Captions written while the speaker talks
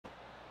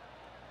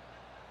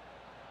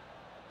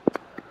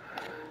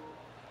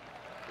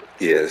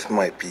Yeah, this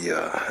might be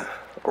a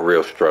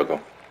real struggle.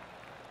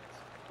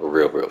 A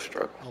real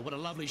struggle. Oh, what a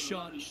lovely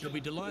shot. He'll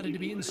be delighted to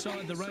be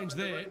inside the range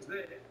there.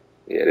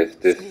 Yeah,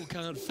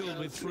 Scorecard filled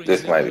with threes this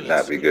and might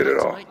not overs. be Would good like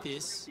at to all. make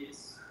this.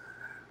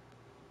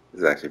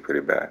 It's actually pretty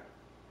bad.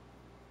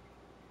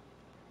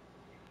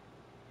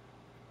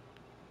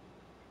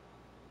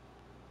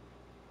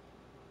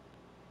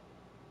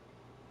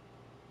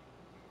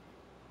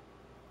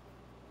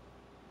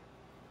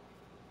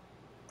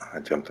 I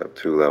jumped up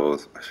 2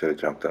 levels. I should have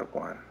jumped up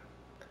 1.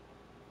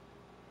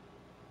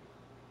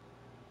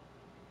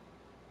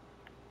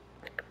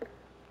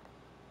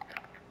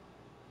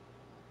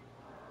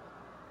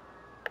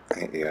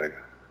 You gotta go.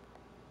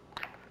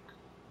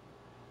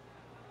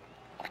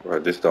 Bro,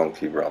 just don't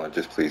keep rolling.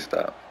 Just please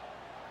stop.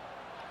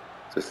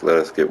 Just let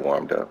us get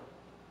warmed up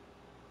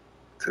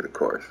to the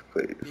course,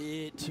 please.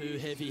 Bit too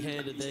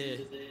heavy-handed there.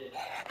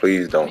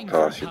 Please don't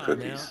toss your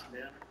cookies Now.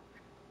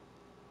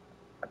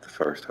 at the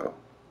first hole.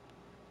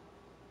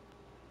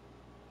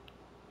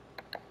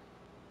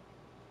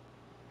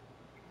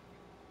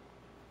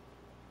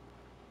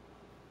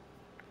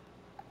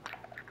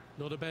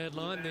 Not a bad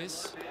line,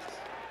 this.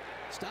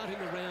 Starting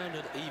the round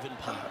at even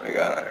par. We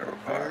got it.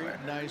 Very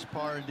nice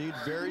par indeed.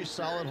 Very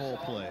solid hole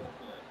play.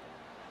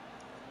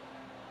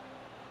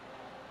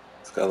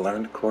 Just gotta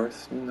learn the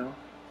course, you know.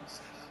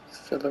 Just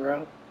fill her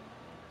out.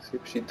 See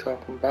what she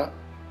talking about.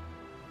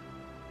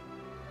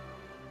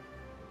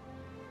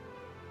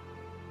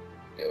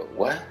 Yo,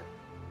 what?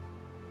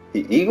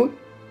 He eagled?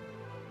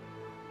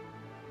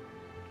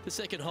 The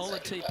second hole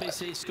at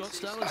TPC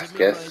Scottsdale is a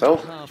guess mid-range so.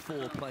 par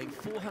 4, playing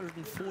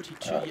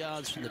 442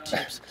 yards from the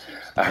tips.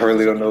 I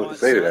really don't know what to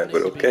say to that,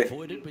 but okay.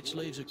 Avoided, which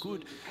leaves a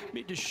good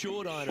mid to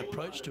short iron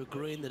approach to a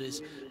green that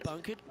is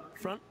bunkered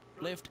front,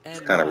 left, and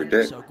kinda right.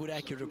 ridiculous. So a good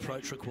accurate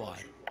approach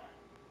required.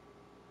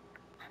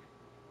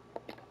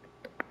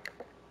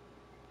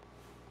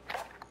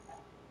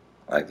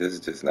 Like, this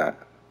is just not.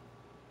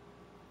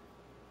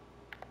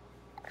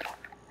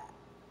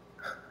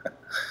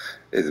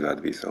 It's about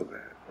to be so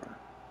bad, bro.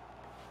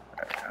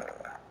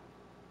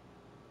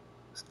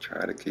 Let's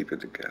try to keep it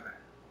together.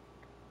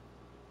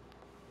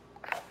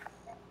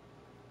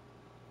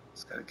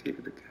 Just gotta keep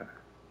it together.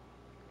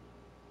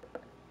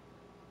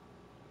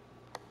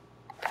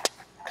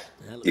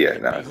 Yeah,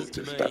 nah, this is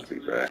just about to be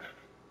bad.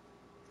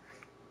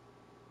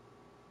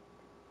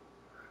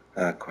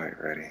 Not quite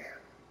ready.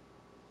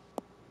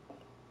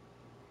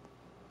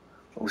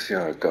 We'll see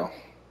how it go.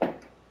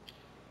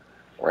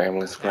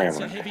 Rambling,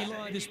 scrambling. That's a heavy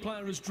line this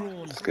player has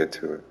drawn. Let's get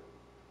to it.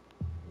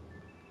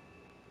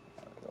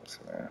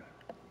 Listen, man.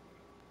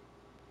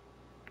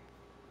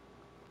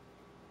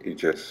 You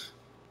just...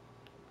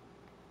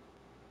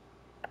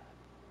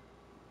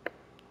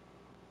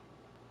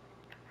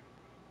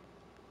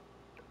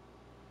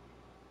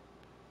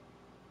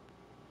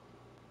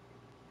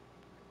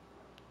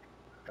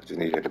 I just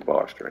need to hit the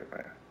ball straight,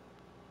 man.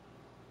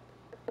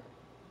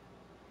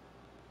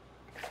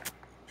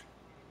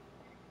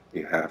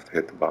 You have to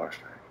hit the ball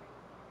straight.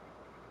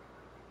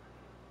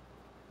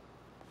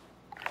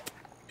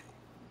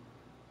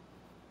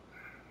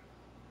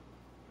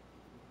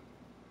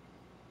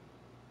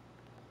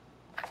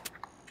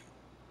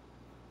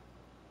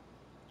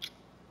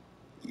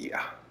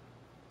 Yeah.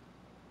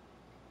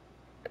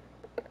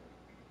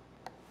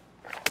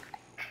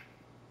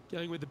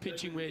 Going with the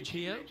pitching wedge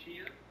here.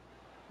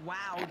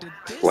 Wow, did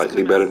this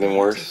Slightly better than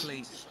worse.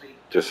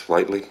 Just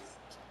slightly.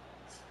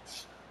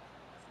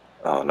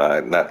 Oh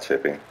no, not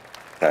chipping.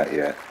 Not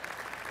yet.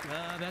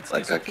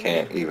 Like I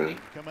can't even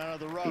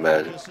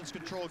imagine. Distance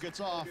control gets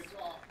off.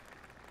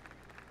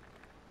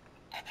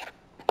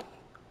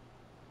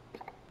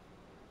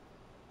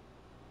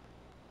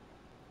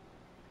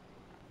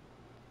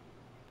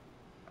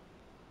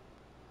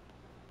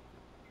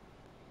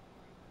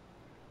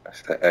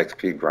 The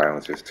XP grind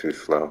was just too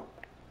slow.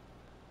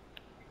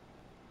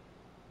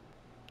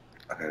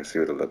 I gotta see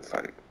what it looks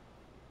like.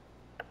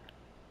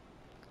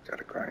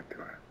 Gotta grind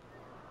through it.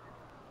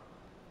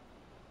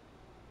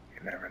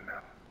 You never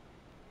know.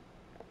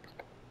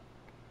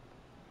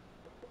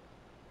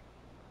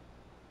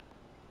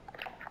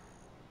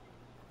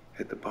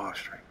 Hit the ball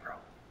straight, bro.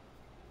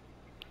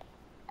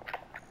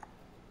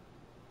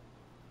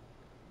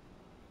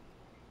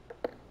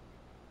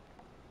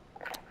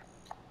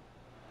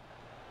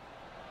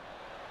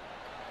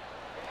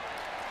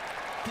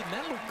 Didn't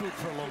that look good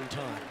for a long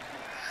time?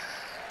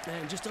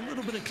 And just a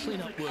little bit of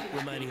clean-up work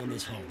remaining on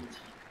this hole.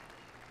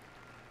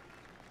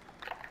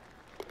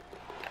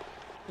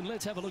 And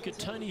let's have a look at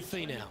Tony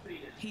Finau.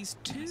 He's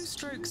 2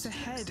 strokes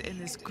ahead in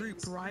this group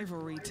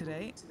rivalry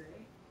today.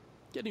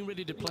 Getting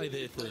ready to play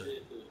their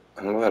third.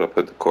 I'm glad I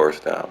put the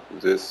course down.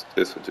 This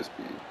would just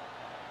be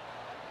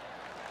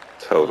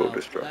total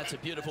destruction. That's a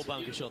beautiful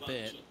bunker shot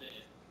there.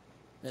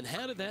 And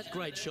how did that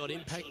great shot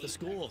impact the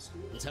score?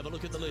 Let's have a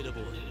look at the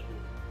leaderboard.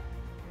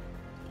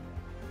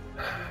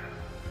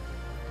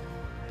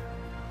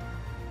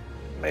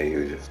 Maybe he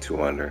was just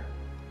 2 under.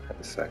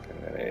 the second,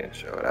 and they didn't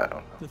show it. I don't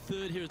know. The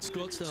third here at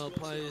Scottsdale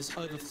plays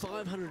over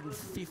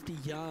 550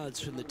 yards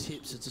from the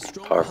tips. It's a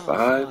strong Par par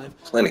 5,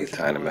 five. plenty of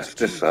time to mess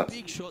this Two up.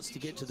 big shots to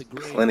get to the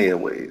green. Plenty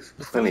of ways,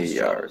 The plenty of first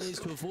shot yards. needs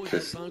to avoid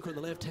Just that bunker on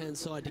the left-hand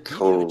side to give you a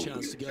total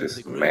chance to go to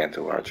the green.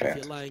 dismantle our If you're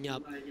chances. laying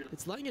up,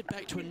 it's laying it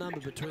back to a number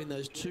between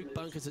those two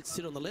bunkers that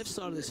sit on the left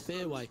side of this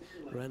fairway,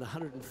 around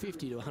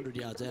 150 to 100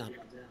 yards out.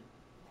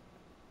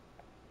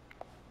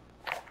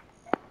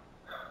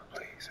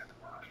 Please hit the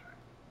ball straight.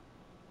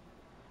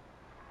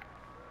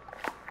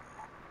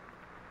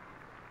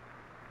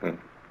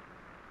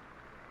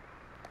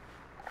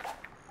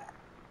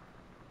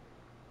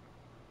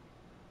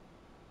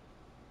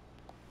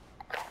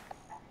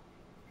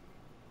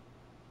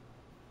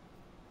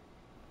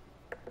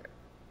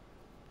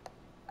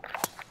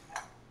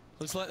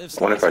 Looks like they've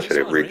I wonder if I sliced should this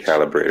have one, Rich.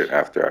 recalibrated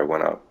after I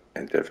went up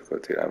in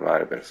difficulty. That might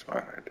have been a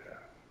smart idea.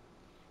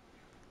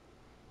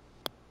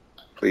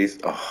 Please,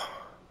 oh,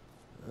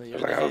 Oh, you're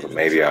in like the I was hands of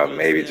maybe the I'll trouble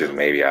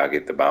now. I'll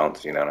get the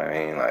bounce. You know what I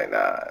mean? Like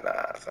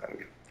nah, son,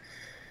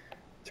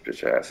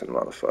 put your ass in the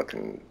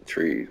motherfucking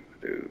tree,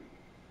 dude,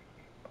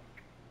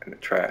 in the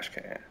trash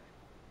can.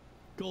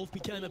 Golf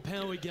became a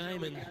power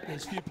game, and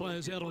there's few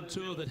players out on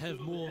tour that have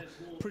more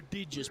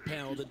prodigious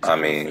power than I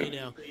mean,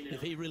 Finau.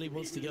 If he really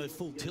wants to go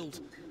full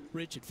tilt,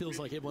 Rich, it feels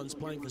like everyone's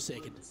playing for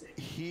second.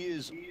 He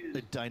is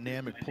a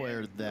dynamic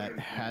player that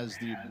has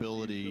the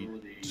ability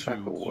to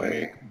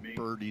make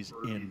birdies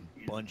in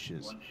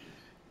bunches.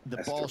 The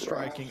ball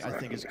striking, I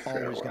think, is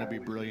always going to be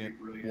brilliant.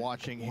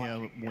 Watching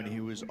him when he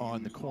was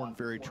on the Korn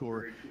Ferry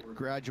Tour,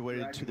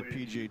 graduated to the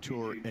PGA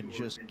Tour, and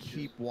just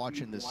keep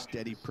watching the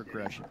steady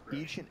progression.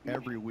 Each and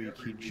every week,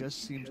 he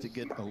just seems to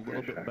get a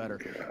little bit better,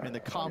 and the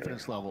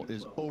confidence level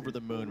is over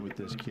the moon with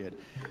this kid.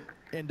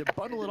 And to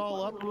bundle it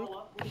all up, Luke,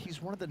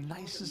 he's one of the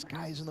nicest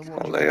guys in the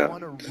world. You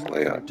want to root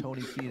for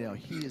Tony Finau.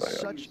 He is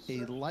such a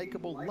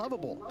likable,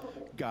 lovable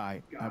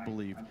guy, I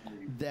believe,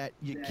 that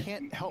you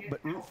can't help but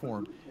root for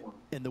him.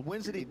 And the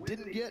wins that he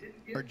didn't get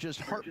are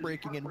just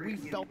heartbreaking, and we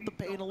felt the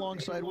pain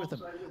alongside with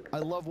him. I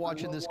love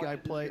watching this guy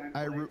play.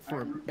 I root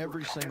for him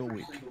every single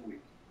week.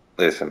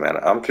 Listen, man,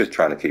 I'm just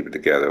trying to keep it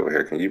together over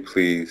here. Can you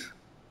please?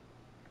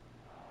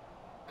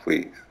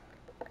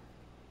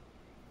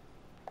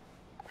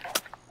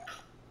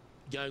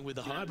 Going with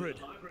the hybrid.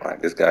 All right,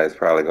 this guy is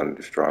probably going to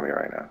destroy me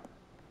right now.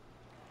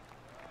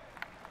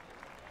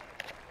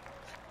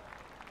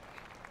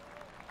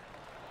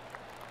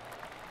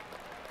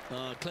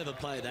 Oh, clever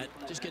play that.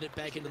 Just get it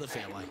back into the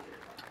fairway.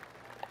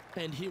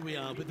 And here we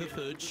are with the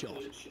third shot.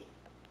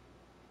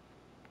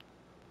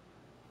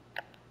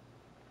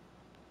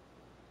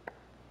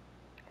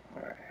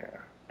 All right,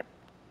 here.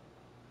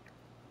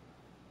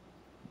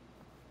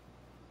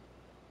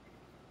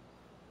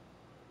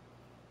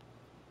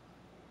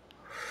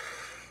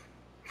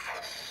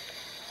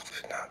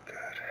 It's not good.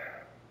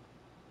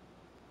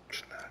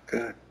 It's not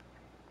good.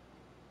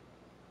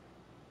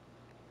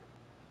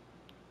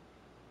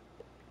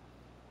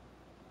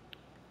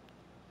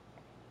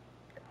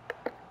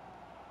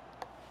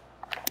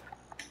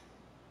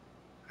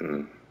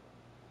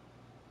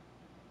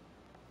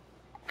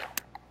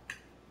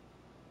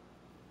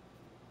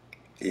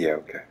 Yeah,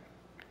 okay.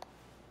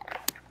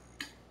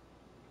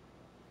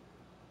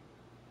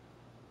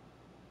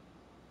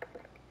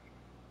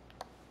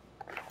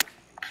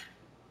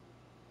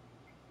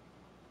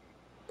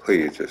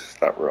 Please just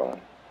stop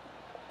rolling.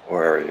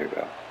 Wherever you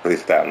go.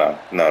 Please stop.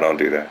 No, don't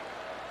do that.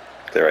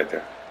 Stay right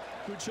there.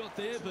 Good shot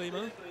there,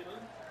 Beamer.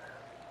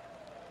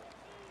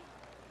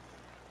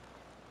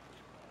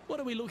 What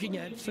are we looking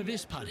at for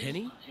this putt,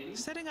 Henny?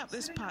 Setting up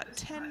this putt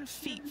 10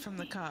 feet from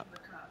the cup.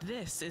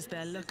 This is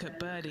their look at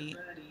birdie.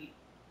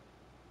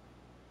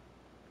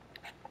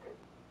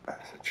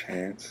 That's a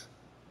chance.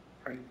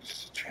 Right?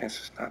 Just a chance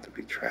just not to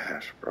be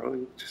trash, bro.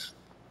 You just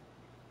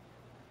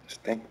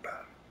think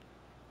about it.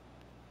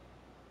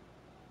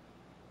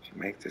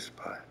 You make this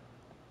putt.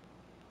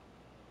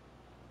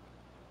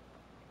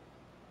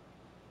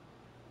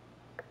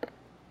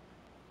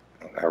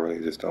 I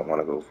really just don't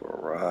want to go for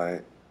a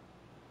ride.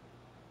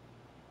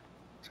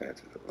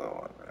 Chances are low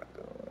on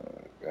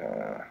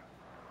that.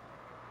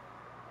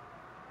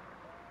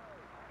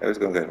 I was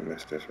gonna go ahead and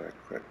miss this right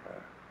quick,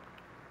 man.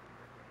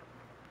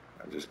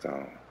 I just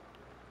don't.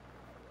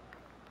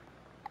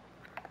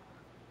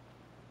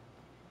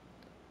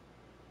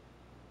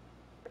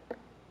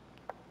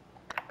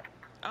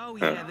 Oh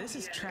yeah, this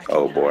is tracking.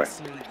 Oh boy.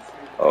 Nicely.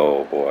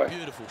 Oh boy.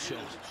 Beautiful shot.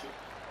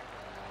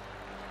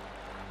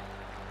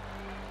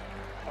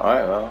 All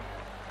right, well.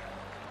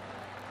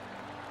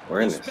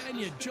 We're in this.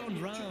 Spaniard John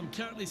Rahm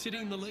currently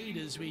sitting in the lead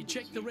as we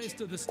check the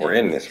rest of the standings. We're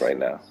in this right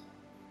now.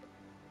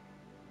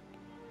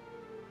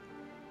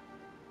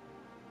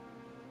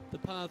 The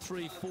par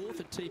 3 fourth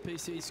at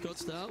TPC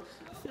Scottsdale.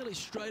 Fairly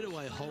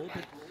straightaway hole,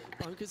 but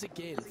bunkers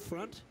again.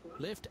 Front,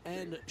 left,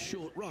 and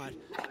short right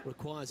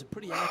requires a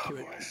pretty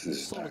accurate,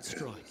 solid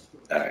strike.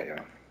 All right,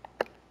 y'all.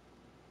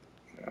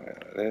 You know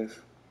what it is,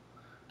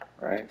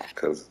 right?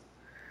 Because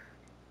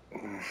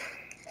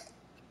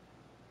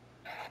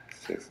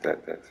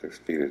that 6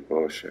 feet is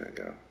bullshit,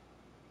 yo.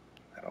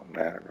 That don't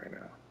matter right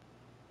now.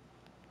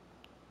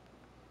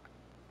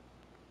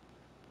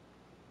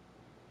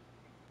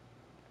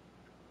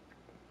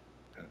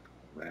 That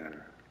don't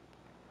matter.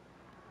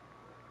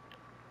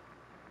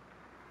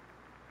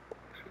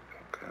 Shit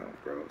don't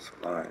count, bro. It's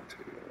a line to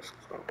you. Let's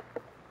go.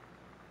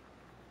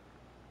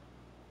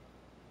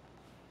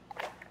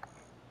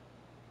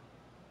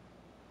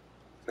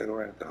 Stay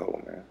right at the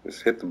hole, man.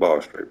 Just hit the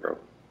ball straight, bro.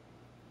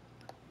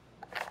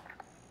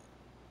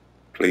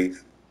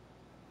 Please.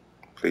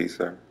 Please,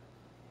 sir.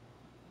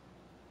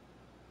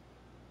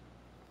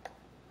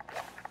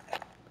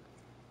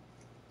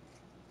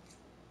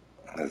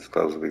 Let's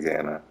close the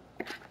beginning. All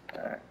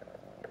right.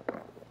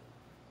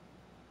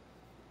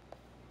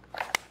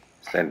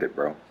 Send it,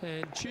 bro.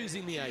 And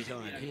choosing the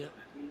 8-iron here.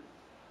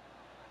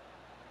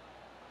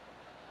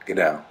 Get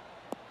down.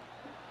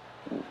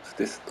 Ooh, is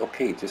this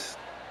okay? Just,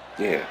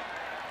 yeah.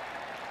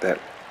 That,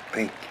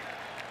 thank you.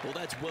 Well,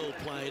 that's well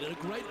played and a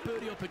great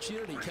birdie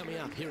opportunity coming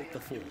up here at the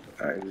 4.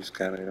 All right, just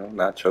kind of,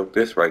 not choke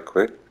this right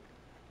quick.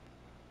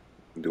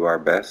 Do our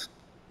best,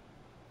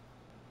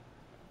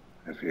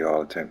 as we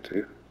all attempt to.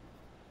 Here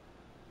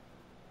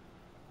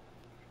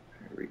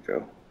we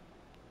go.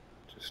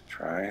 Just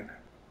trying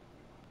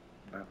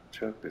not to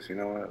choke this. You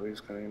know what? We're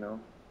just gonna,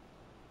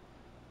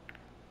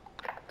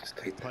 just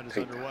take that. Putt is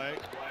underway.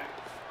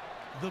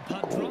 The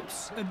putt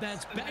drops, and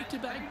that's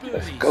back-to-back birdies.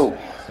 Let's go.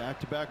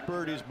 Back-to-back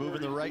birdies,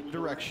 moving the right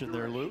direction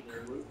there, Luke.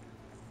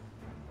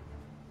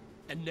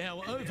 And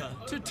now over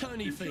to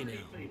Tony Finau.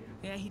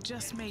 Yeah, he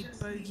just made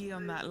bogey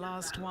on that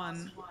last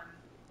one.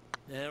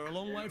 They're a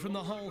long way from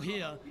the hole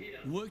here.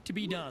 Work to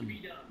be done.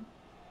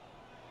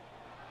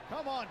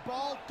 Come on,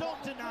 ball.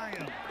 Don't deny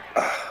him.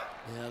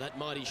 Yeah, that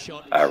mighty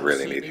shot. I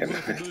really need him.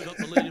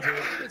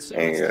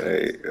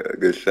 Hey,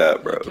 good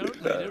shot, bro. The Good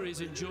current shot. leader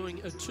is enjoying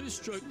a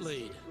 2-stroke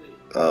lead.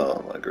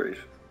 Oh my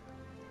gracious.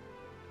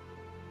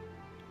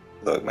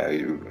 Look, man,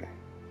 you're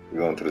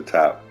going to the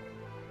top.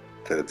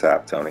 To the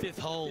top, Tony. 5th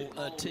hole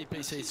at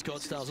TPC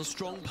Scottsdale. A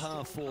strong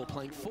par 4,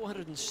 playing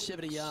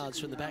 470 yards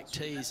from the back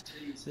tees.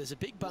 There's a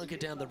big bunker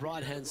down the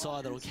right-hand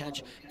side that will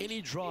catch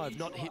any drive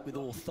not hit with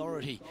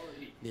authority.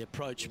 The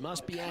approach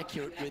must be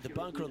accurate with the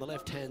bunker on the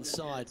left-hand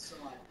side.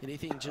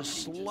 Anything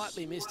just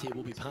slightly missed here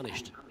will be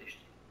punished.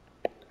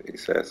 He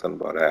said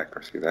something about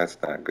accuracy. That's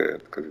not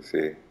good, because you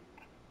see,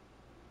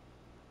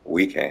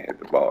 we can't hit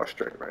the ball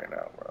straight right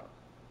now, bro.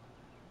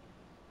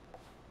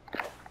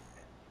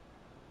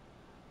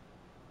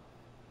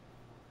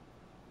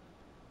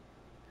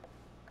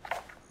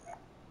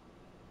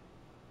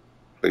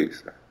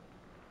 Please, sir.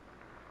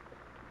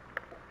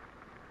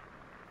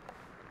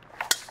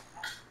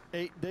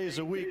 8 days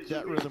a week,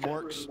 that rhythm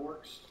works.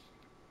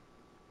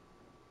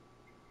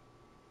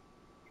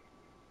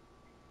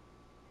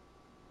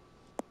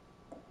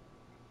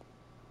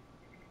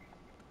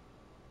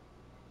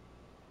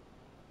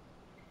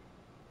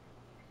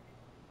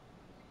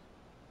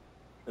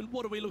 And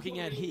what are we looking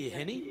at here,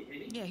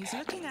 Henny? Yeah, he's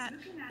looking at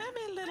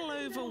maybe a little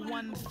over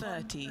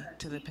 130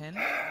 to the pin.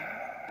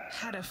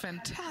 Had a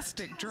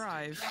fantastic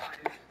drive.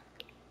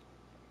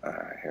 All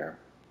right, here.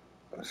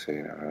 Let's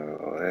see.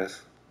 All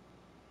this.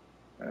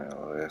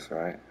 All this,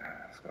 right?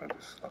 It's going to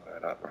just slow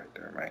that up right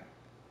there, man.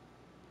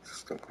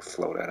 Just going to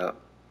slow that up.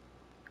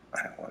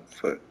 I have 1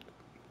 foot.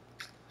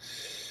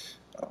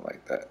 I don't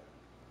like that.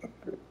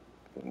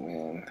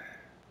 Man.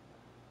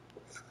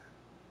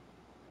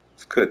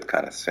 This could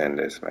kind of send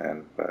this,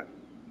 man, but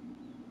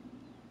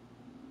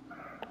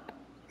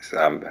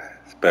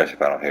especially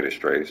if I don't hit it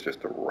straight, it's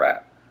just a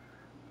wrap.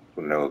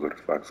 Who knows where the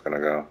fuck's gonna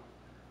go?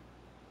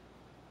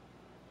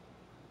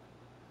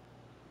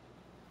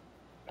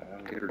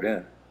 I'll get her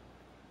in.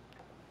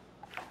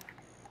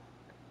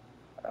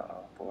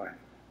 Oh boy.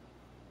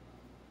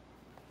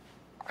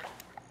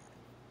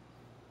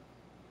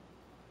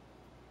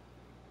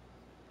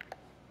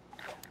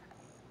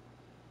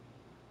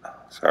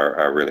 Sir,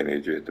 I really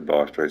need you to hit the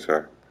ball straight,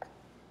 sir.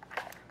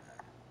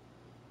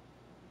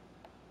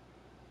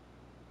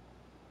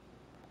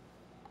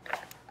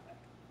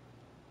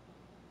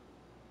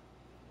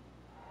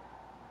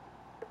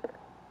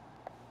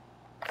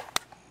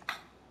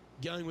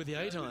 Going with the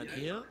 8-iron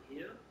here.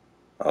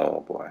 Oh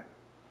boy.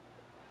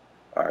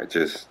 All right,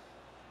 just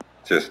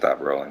stop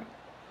rolling.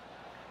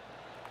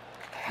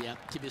 Yeah,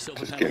 give yourself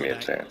Just a give me a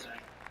back. chance.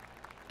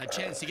 A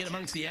chance to get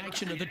amongst the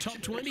action of the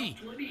top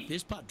 20.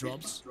 This putt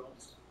drops.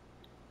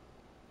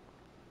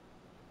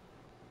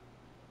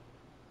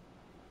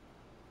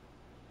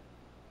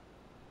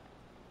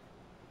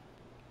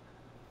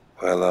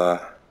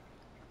 Well,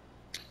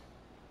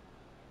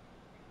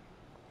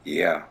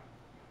 yeah.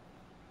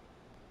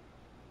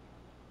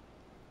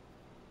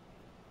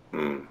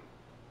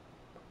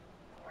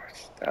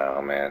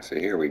 Oh man, so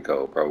here we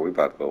go, bro. We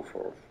about to go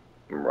for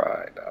a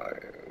ride,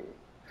 dog.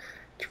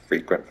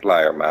 Frequent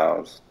flyer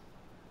miles.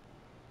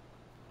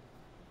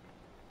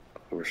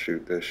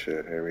 Overshoot this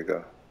shit. Here we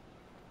go.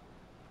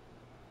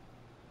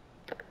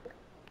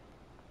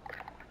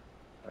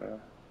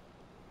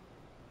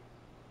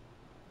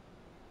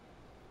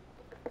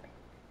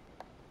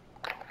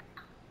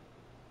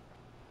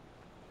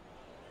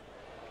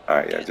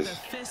 Alright, yeah,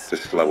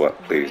 just slow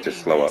up, please.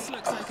 Just slow up.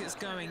 Looks like it's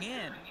going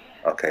in.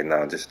 Okay,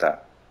 no, just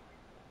stop.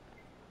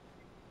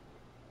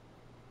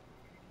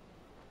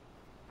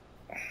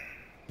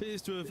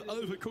 Appears to have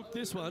overcooked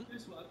this one.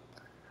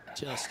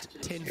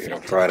 Just 10 feet. You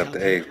fried up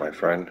the eggs, my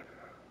friend.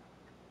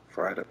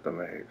 Fried up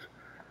them eggs.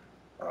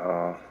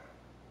 Don't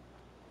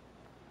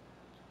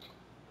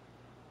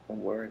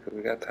worry, because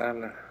we got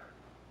time to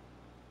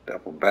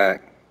double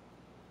back.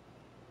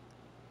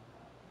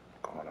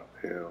 Going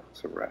uphill.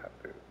 It's a wrap,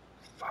 dude.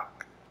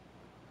 Fuck.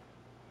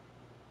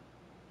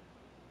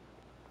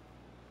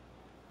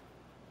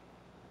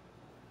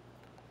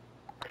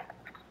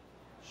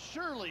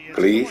 Surely it's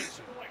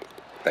Please.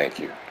 Thank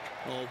you.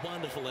 Oh,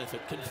 wonderful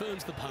effort.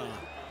 Confirms the par.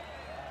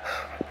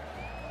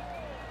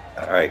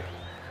 All right.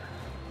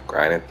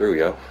 Grinding through,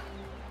 yo.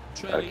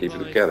 Gotta keep it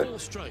together. 4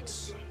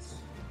 strokes.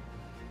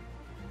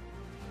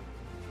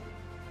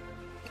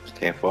 Just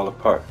can't fall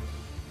apart.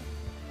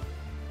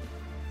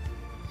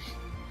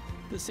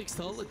 The 6th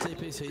hole at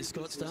TPC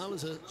Scottsdale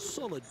is a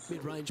solid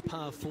mid-range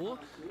par 4,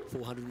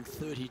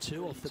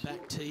 432 off the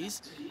back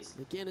tees.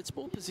 Again, it's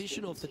more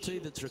position off the tee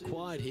that's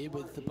required here,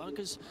 with the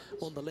bunkers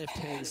on the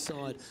left-hand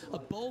side. A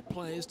bold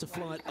players to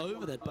fly it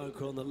over that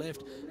bunker on the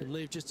left and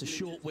leave just a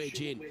short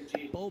wedge in.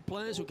 Bold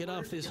players will get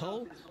off this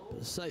hole, but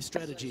the safe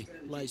strategy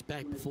lays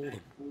back before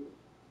them.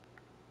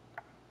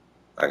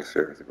 Like,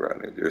 seriously, bro,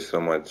 there's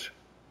so much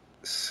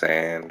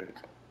sand.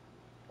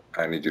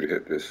 I need you to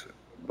hit this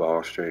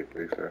ball straight,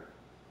 please, sir.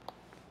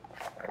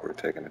 We're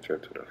taking a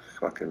trip to the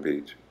fucking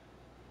beach.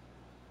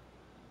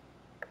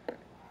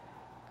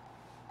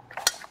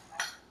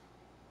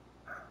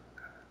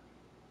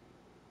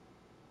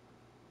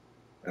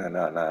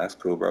 No, that's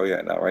cool, bro.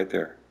 Yeah, no, right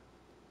there.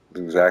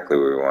 Exactly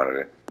where we wanted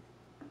it.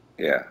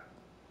 Yeah.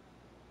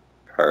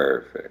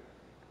 Perfect.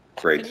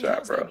 Great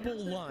shot, bro.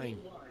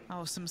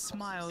 Oh, some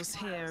smiles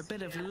here. A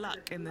bit of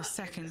luck in the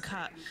second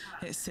cut.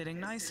 It's sitting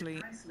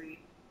nicely.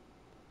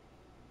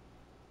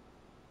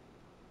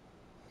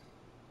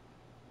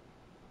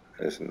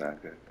 This is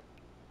not good.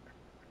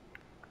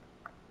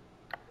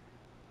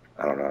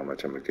 I don't know how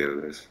much I'm gonna get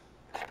of this.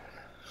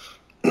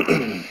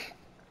 I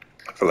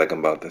feel like I'm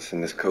about to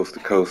send this coast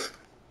to coast.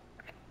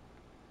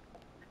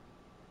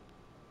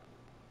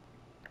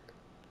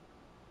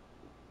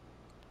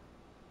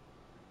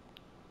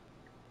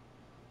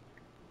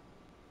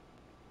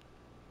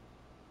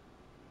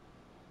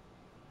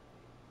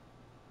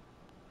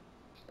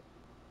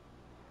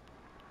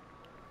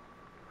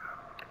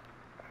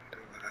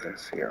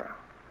 Let's see here.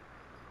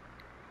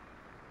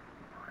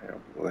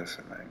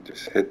 Listen, man,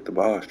 just hit the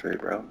ball straight,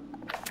 bro.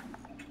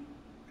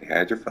 You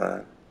had your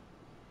fun.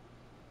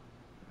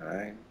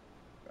 Alright?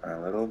 A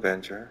little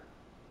adventure.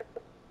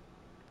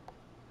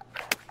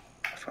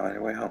 Find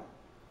your way home.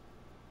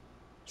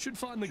 Should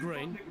find the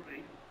green.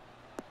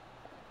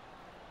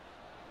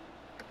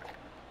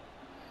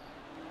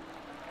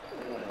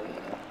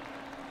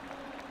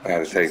 I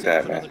had to take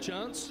that, man.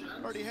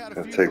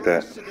 Let's take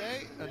that.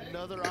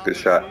 Good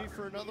shot.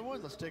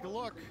 Let's take a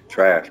look.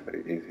 Trash, but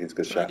he's a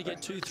good shot. To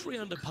get 2-3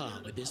 under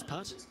par with this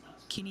putt.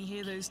 Can you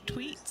hear those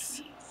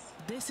tweets?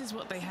 This is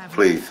what they have.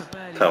 Please, for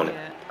birdie Tony.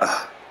 here.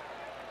 Well,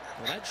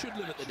 that should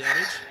limit the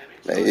damage.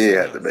 Man, you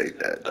had to make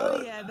that,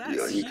 dog. Oh, yeah,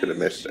 that's You could have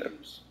missed huge.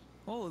 that.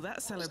 Oh,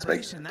 that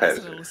celebration, that's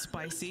a little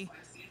spicy.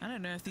 I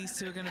don't know if these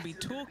two are going to be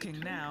talking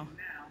now.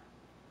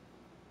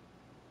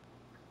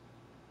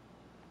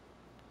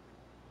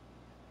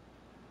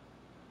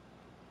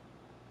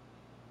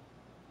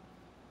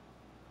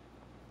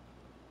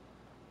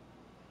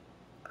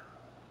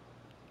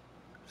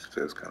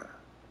 Feels kind of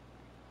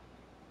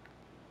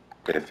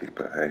iffy,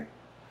 but hey.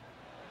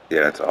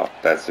 Yeah, that's off.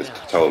 That's just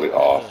totally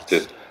off.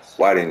 Just,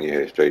 why didn't you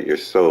hit it straight? You're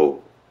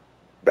so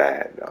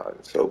bad, dog.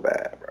 So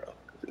bad, bro.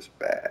 Just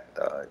bad,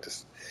 dog.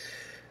 Just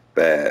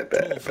bad.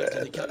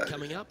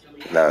 Coming up.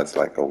 Now it's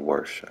like a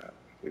worse shot.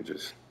 You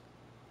just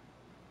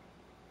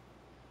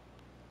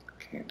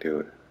can't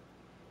do it.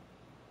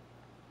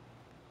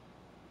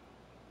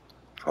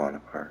 Falling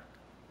apart.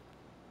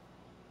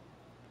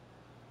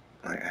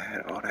 Like, I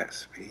had all that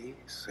speed?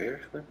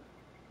 Seriously?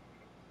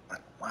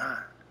 Like,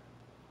 why?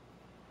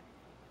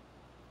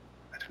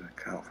 I didn't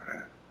account for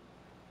that.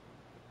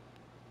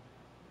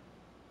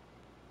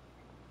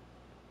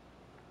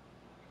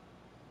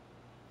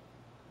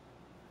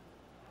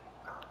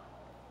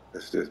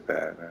 This is just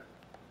bad, man.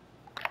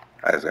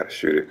 I just gotta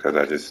shoot it, because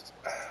I just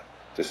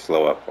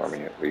slow up for me,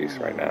 at least,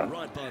 right now.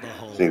 Right by the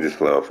hole. Just need to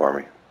slow up for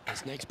me.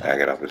 I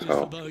get up this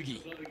hole.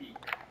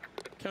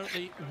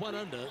 Currently 1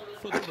 under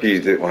for I the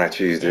cheesed it when I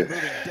cheesed it.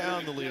 Moving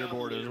down the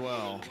leaderboard as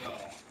well.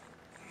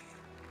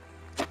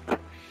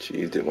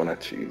 Cheesed it when I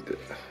cheesed it.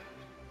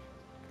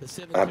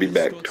 I'll be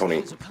back,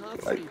 Tony.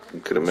 Like,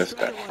 you could have missed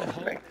that one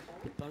thing.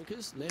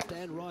 Bunkers left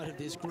and right of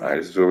this group. Alright,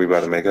 this is what we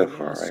about to make up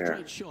for right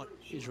here. Shot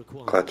is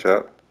required. Clutch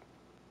up.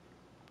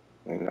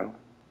 You know.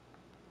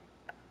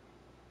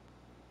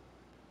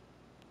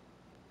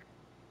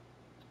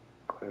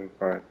 Clear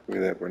part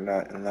that we're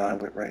not in line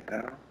with right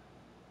now.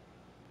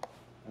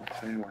 I'm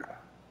saying we're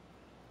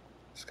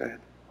just got hit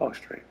the ball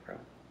straight, bro.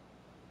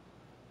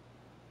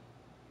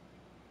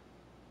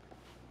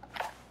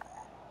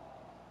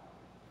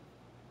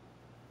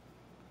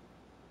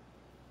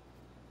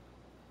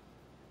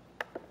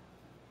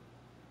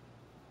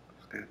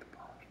 hit the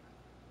ball.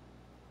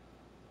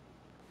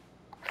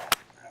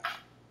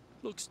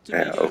 Looks to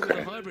Yeah, be going with a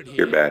okay. hybrid here.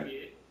 You're bad.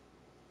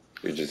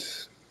 You're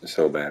just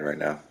so bad right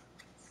now.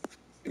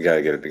 You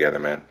gotta get it together,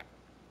 man.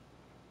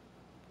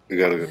 You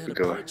gotta get That it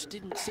together. approach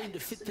didn't seem to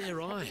fit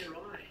their eye.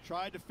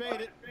 Tried to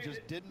fade it,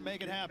 just didn't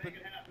make it happen.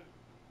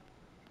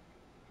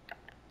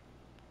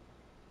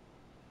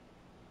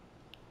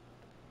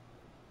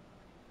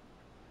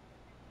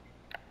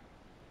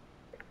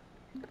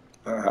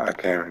 I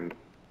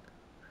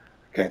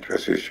can't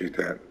trust you to shoot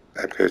that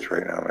pitch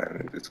right now,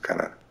 man. It's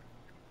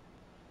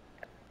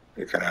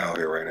you're kind of out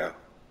here right now.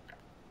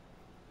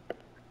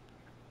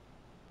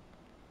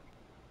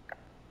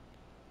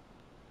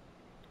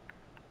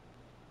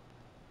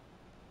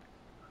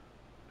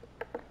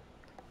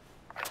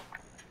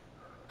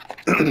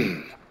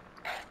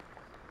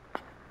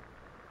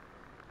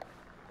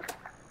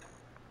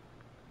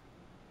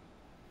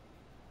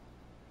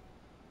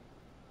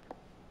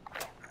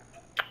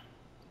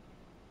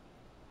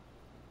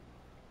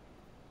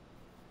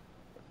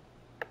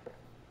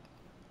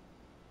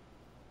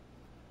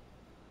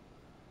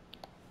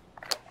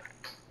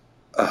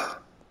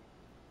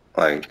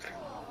 Like,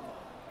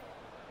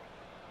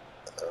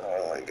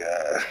 oh my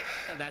God.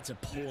 And that's a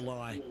poor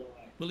lie.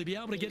 Will he be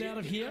able to get out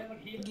of here?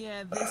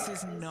 Yeah, this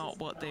is not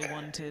what they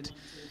wanted.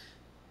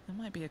 There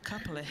might be a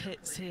couple of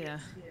hits here.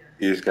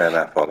 You just gotta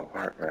not fall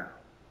apart, man.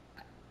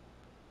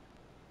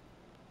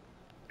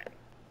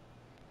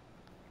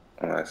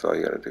 Well, that's all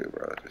you gotta do,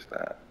 bro. Just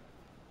not.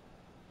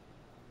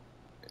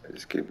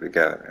 Just keep it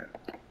together,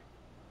 man.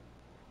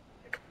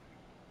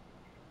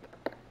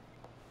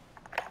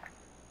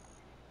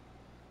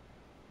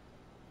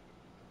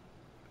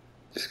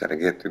 Just gotta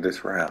get through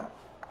this round.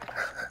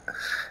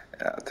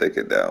 And I'll take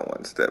it down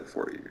one step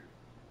for you.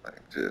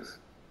 Like, just.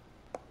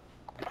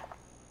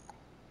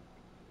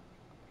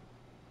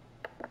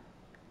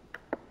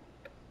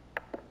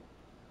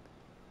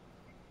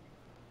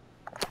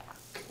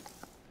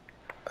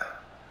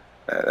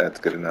 That's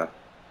good enough.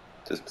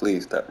 Just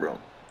please stop, bro.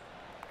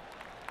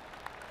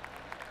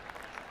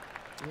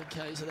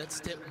 Okay, so that's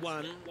step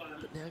one,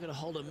 but now got to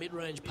hold a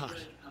mid-range putt.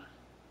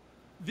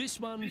 This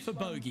one for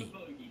bogey.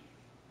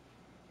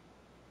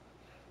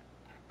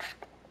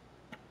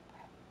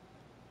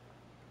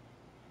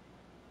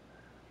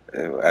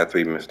 After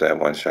he missed that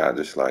one shot,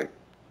 just like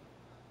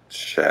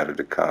shattered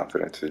the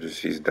confidence.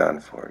 He's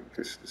done for it.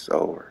 It's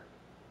over.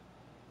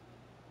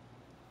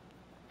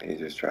 He's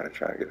just trying to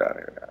get out of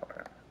here now,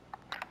 man.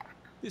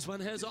 This one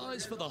has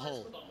eyes for the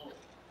hole.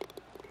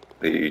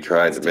 You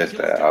tried to miss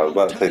that. I was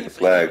about to take the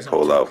flag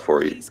pole out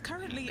for you. He's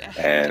currently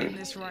ahead in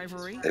this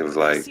rivalry. It was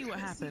like, see what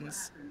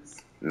happens.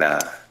 Nah.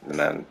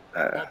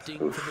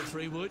 Opting for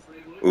the 3-wood.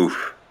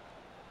 Oof.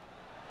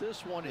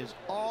 This one is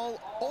all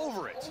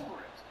over it.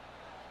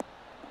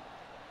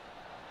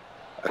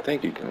 I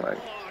think you can, like.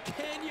 Oh,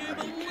 can you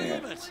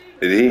believe it?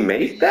 Did he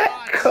make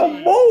that?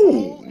 Come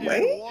on,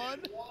 man.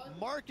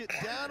 Mark it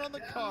down on the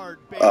card,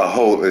 baby.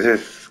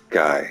 This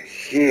guy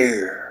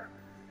here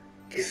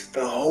gets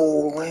the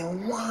hole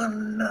in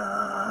one.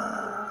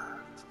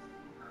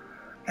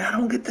 I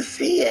don't get to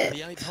see it.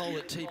 The 8th hole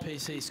at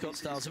TPC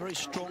Scottsdale is a very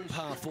strong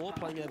par 4,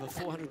 playing over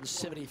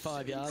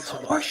 475 yards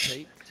from the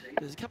tee.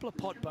 There's a couple of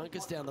pot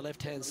bunkers down the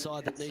left-hand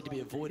side that need to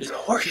be avoided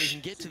so you can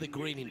get to the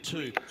green in 2.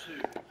 If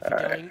you're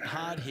going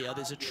hard here,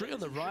 there's a tree on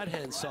the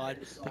right-hand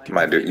side.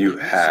 My dude, you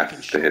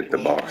have to hit the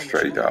ball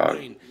straight, dog.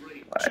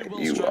 Like,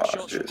 you are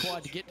shots just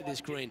required to get to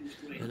this green.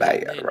 And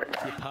bad then right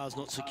now. your par's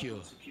not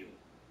secure.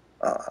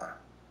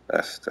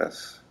 That's.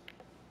 Let's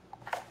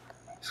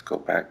go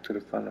back to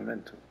the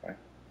fundamentals, right?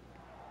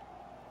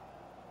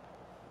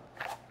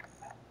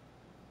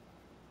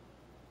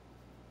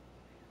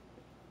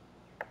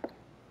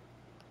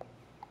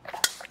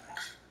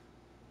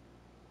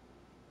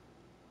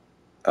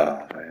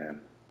 Oh, man.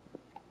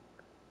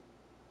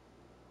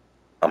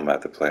 I'm going to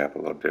have to play up a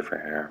little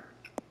different here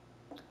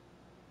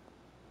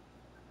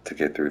to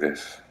get through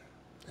this.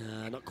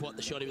 Not quite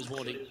the shot he was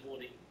wanting.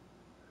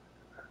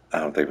 I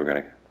don't think we're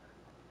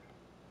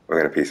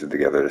gonna piece it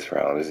together this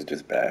round. This is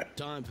just bad.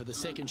 Time for the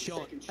second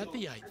shot at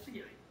the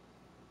 8th.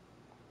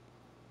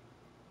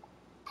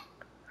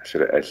 I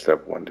should have edged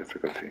up one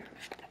difficulty.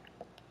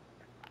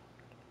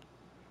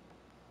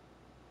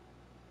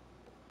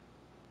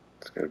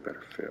 Let's get a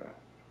better feel.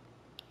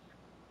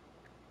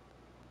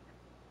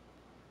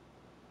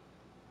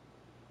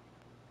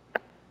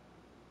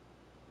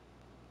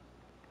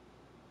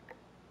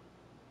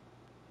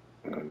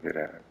 I'm gonna get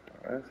at it.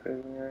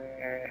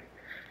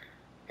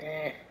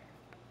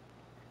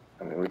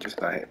 I mean, we're just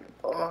not hitting the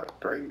ball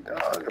straight,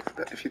 dog.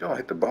 If you don't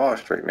hit the ball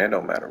straight, man,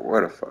 no matter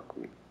where the fuck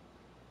we.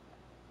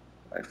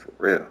 Like, for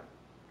real.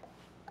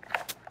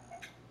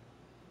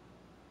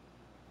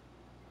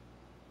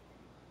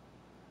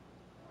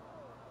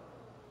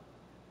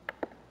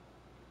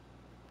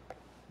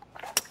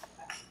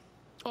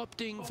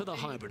 Opting for the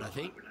hybrid, I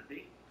think.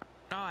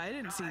 Oh, I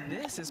didn't see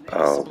this as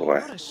possible. Oh, boy.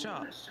 What a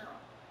shot.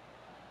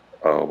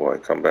 Oh, boy,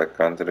 come back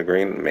onto the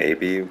green.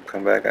 Maybe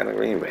come back on the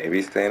green.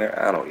 Maybe stay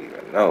there. I don't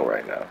even know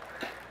right now.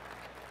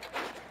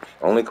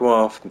 Only come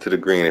off into the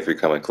green if you're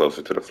coming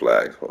closer to the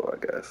flagpole,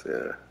 I guess,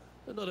 yeah.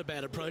 Not a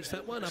bad approach,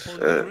 that one, up on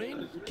the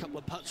green. A couple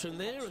of putts from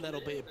there, and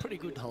that'll be a pretty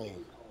good hole.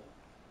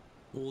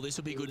 Oh, this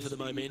will be good for the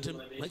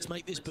momentum. Let's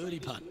make this birdie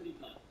putt.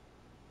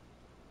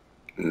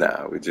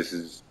 Nah, this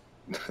is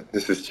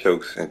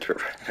choke central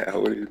right now.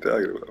 What are you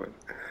talking about, man?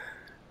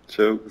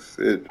 Choke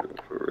central,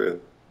 for real.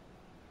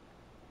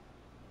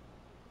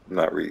 I'm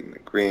not reading the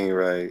green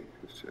right.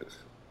 It's just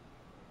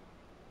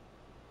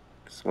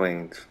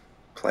swings,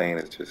 playing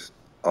is just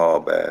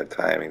all bad.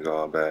 Timing's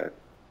all bad.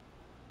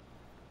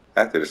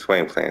 After the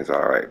swing, playing's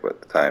all right,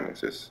 but the timing's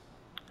just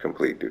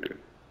complete doo-doo.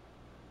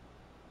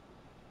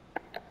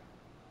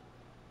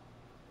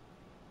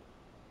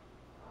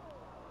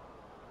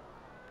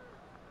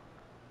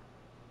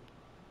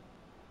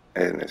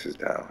 And this is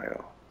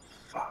downhill.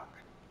 Fuck.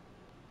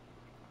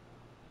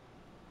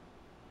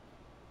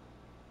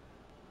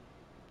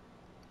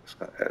 It's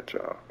gonna edge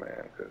off,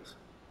 man, because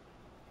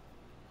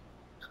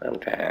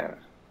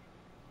sometimes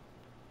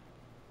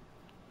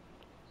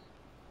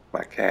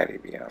my caddy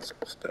be on some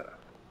stuff.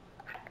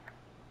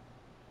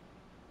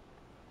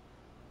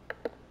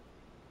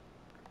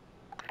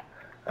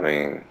 I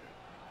mean,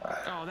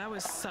 Oh, that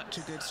was such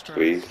a good stroke.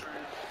 please,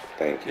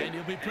 thank you. And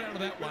you'll be proud of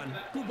that one.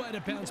 Good way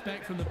to bounce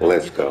back from the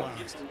Let's bogey go.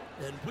 last.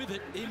 And with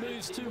it, he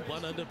moves to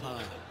 1 under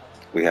par.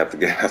 We have to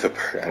get another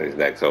bird on his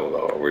next hole,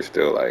 though. We're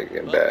still like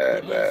in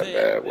bad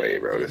way,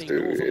 bro. This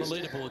dude is,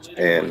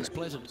 and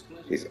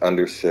he's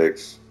under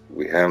 6.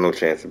 We have no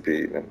chance of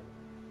beating him.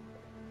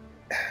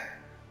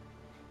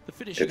 The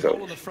finishing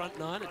hole on the front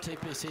 9 at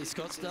TPC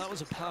Scottsdale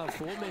was a par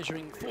 4,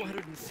 measuring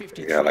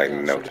 453 You got like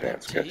yards no from the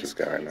chance back against this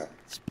tees. guy right now.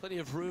 There's plenty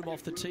of room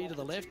off the tee to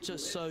the left,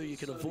 just so you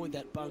can avoid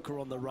that bunker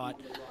on the right.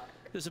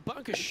 There's a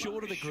bunker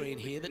short of the green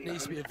here that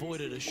needs to be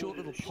avoided, a short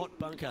little pot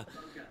bunker.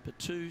 But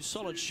 2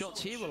 solid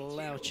shots here will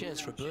allow a chance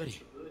for a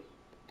birdie.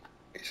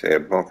 You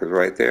said bunker's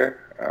right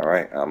there? All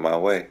right, on my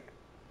way.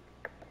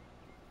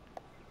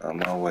 On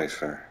my way,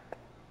 sir.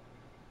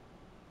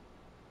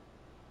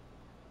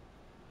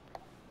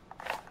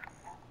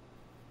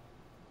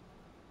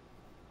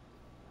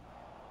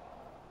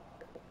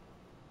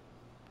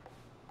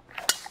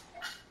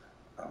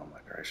 Oh my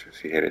gracious,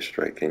 he hit it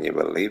straight. Can you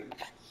believe it?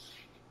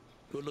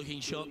 Good looking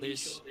shot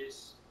this.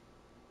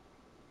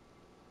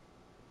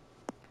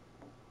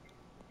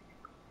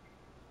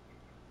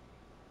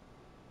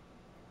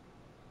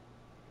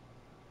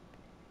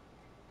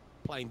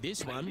 Playing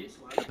this one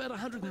about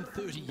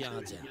 130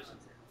 yards out.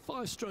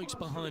 5 strokes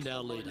behind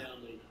our leader.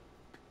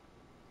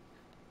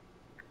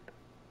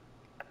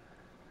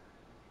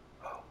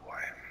 Oh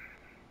boy.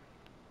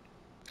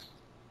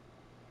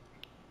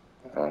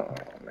 Oh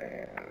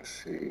man, let's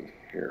see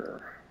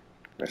here.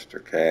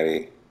 Mr.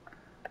 Caddy.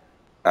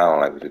 I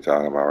don't like what you're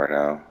talking about right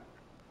now.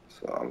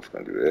 So I'm just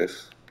gonna do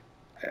this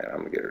and I'm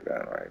gonna get her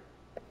done right.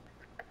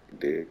 You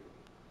dig?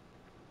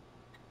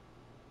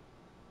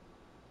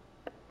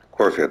 Of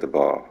course you hit the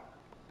ball.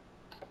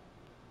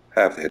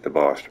 Have to hit the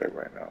ball straight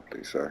right now,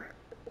 please, sir.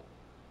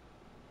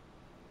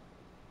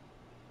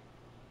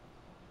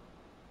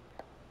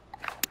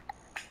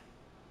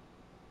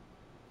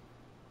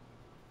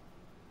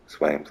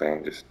 Swing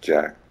playing just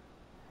jacked.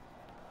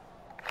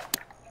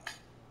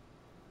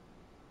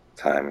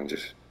 Timing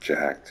just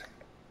jacked.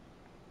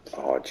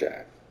 All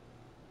jacked.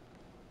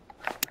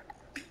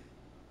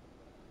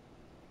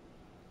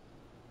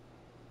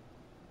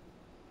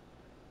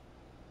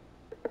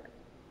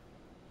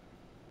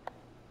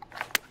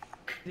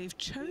 They've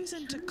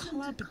chosen to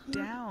club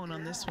down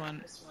on this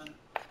one.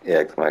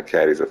 Yeah, 'cause my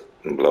caddy's a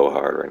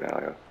blowhard right now,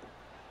 yo.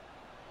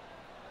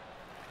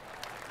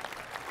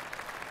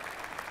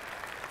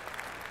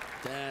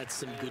 That's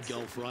some good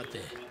golf right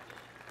there.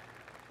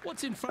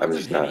 What's in front I'm of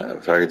just him? not.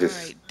 If I could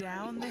just. Right,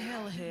 down the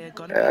hill here.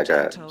 Gotta Yeah, I be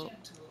got. gentle.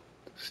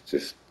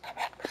 Just.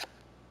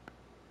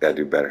 Gotta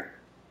do better.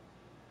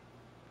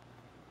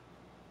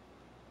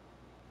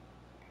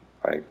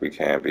 Like, we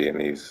can't be in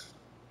these.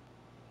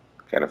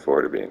 Can't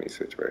afford to be in these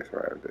situations,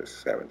 right? With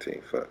this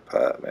 17-foot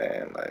putt,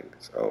 man. Like,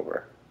 it's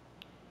over.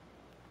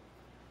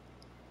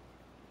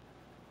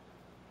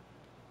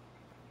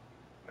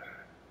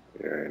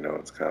 You already know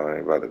what's coming.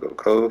 You about to go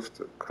coast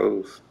to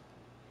coast.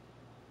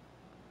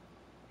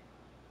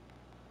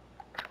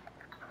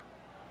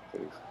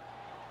 Please.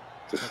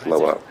 Just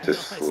slow up.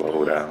 Just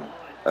slow down.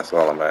 That's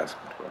all I'm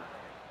asking for.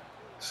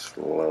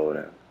 Slow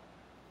down.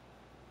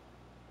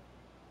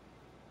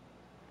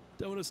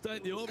 Don't want to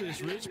state the obvious,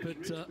 Rich,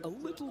 but a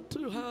little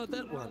too hard,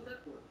 that one.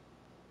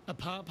 A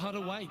par putt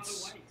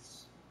awaits.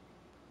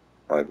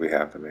 Like, we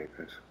have to make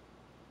this.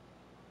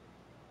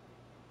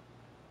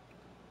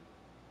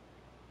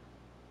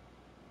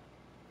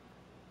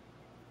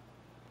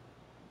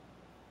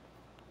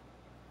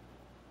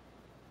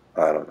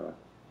 I don't know.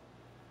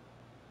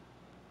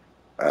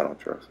 I don't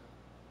trust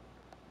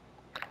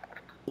it.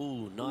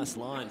 Ooh, nice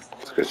line.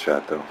 It's a good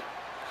shot, though.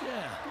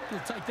 Yeah, we'll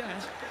take that.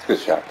 It's a good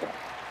shot, though.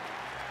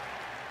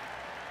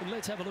 And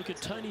let's have a look at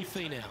Tony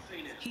Finau.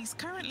 He's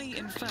currently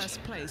in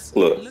first place,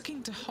 Look,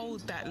 looking to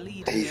hold that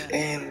lead he's here.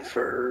 in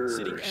first.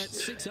 Sitting at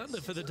 6 under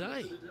for the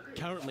day.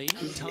 Currently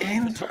tied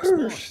In for top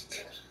first.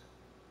 spot.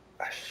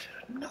 I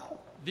should know.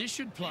 This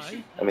should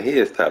play. I mean, he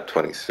is top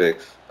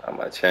 26 on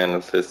my channel.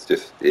 So it's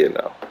just, you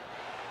know,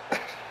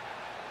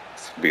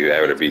 be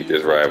able to beat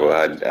this rival.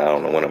 I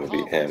don't know when I'm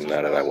gonna beat him.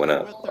 Now that I went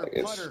up, like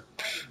it's.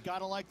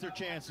 Gotta like their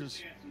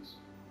chances.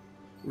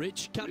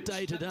 Rich cut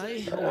day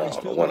today. I Always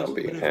don't know feel when a I'm little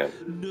beating bit him.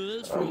 of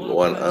nerves for a I'm lot of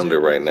one players under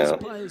out right there. now.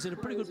 This player's in a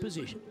pretty good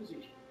position.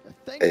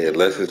 Hey,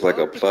 unless it's like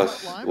a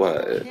plus,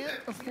 what?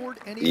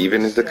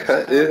 Even is the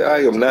cut? I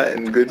am not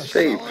in good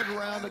shape.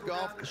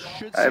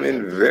 I'm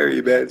in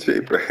very bad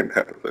shape right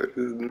now. So this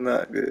is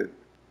not good.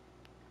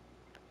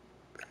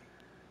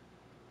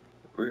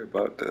 We're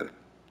about to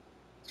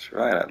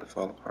try not to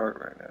fall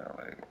apart right now.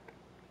 Like,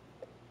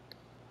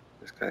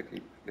 just gotta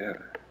keep it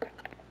together.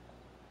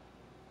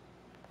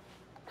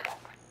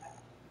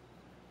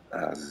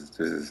 This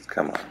is,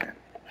 come on, man.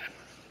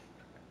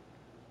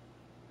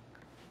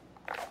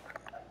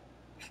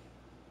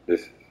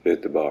 Just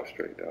hit the ball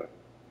straight, dog.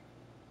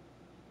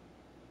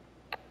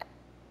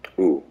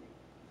 Ooh,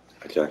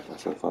 I jacked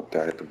myself up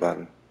there at the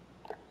button.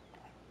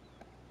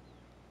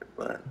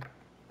 But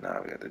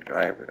now we got the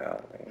driver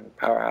down, man.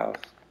 Powerhouse.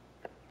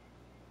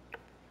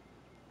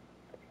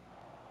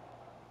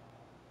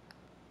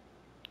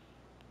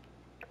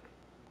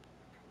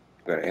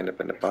 We're gonna end up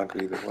in the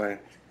bunker either way.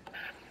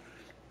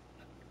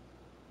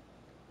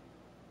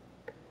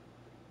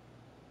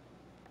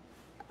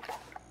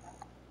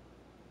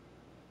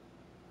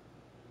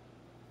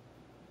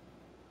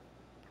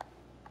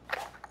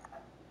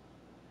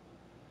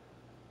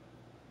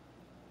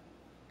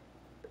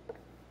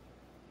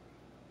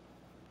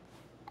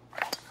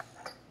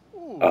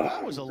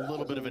 That was a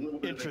little bit of an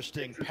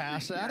interesting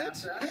pass at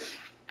it.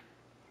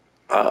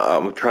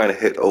 I'm trying to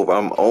hit over.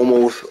 I'm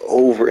almost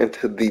over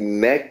into the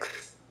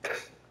next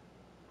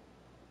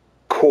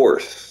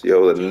course,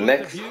 yo. The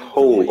next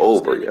hole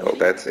over, yo.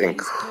 That's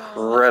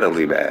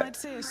incredibly bad.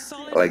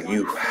 Like,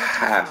 you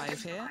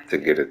have to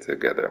get it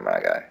together, my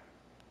guy.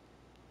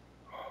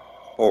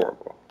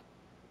 Horrible.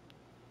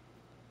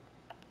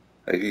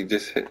 Like, you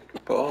just hit the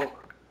ball.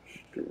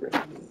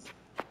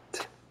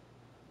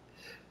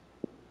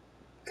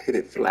 Hit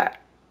it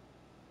flat.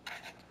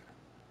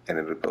 And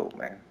it'll go,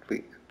 man.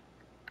 Please.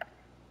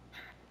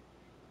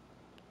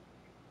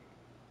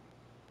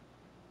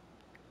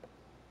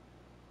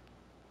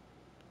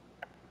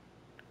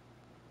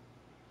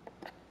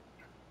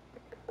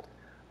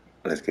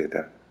 Let's get it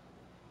done.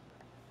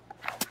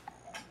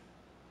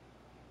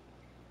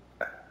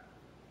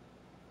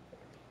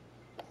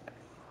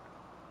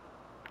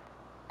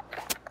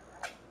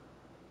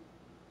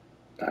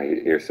 Oh,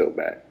 you're so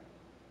bad.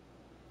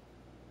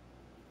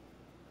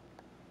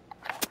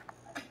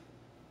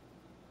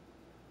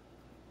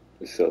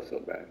 It's so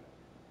bad.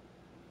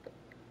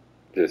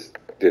 Just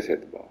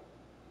hit the ball.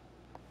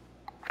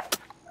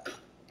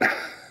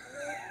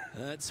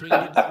 That swing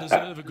didn't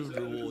deserve a good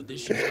reward.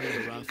 This should be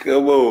in the rough.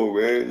 Come on,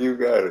 man. You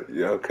got it.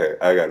 Yeah, okay.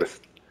 I gotta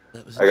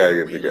get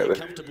it together.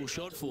 Comfortable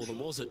shot for them,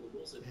 was it?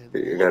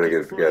 You gotta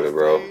get it together,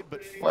 bro.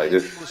 Like,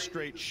 just,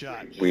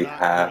 we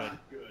have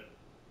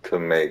to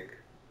make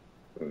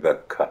the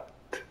cut.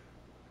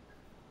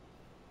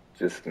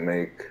 Just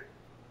make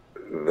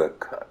the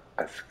cut.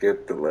 I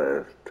skipped the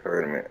last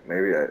tournament.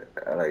 Maybe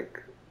I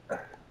like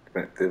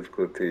went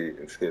difficulty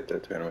and skipped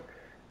that tournament.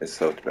 It's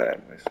so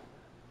bad, man.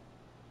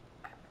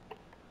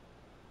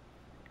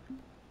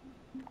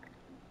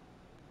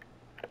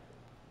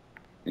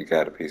 You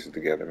gotta piece it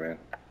together, man.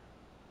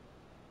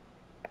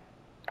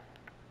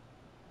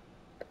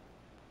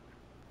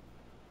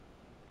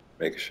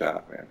 Make a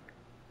shot, man.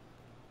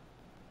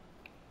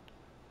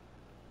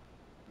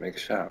 Make a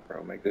shot,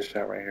 bro. Make this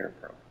shot right here,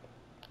 bro.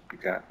 You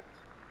got this.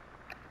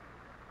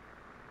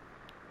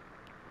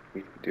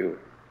 You can do it.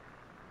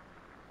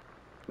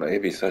 No,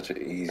 it'd be such an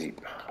easy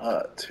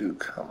putt, too.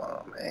 Come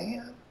on,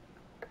 man.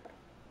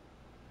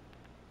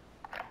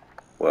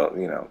 Well,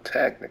 you know,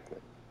 technically.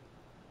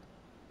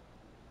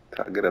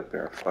 Try to get up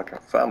there and fucking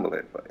fumble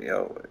it, but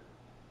yo, at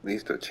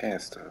least a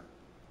chance to.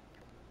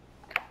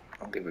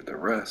 I'll give it to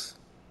Russ.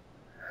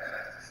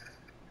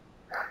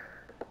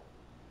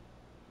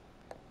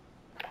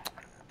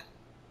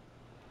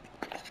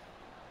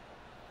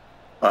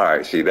 All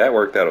right, see, that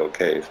worked out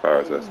okay as far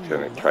as us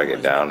trying to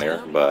get down there,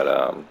 but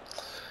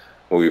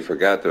what we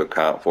forgot to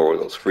account for were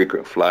those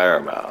frequent flyer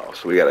miles.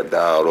 So we got to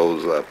dial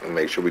those up and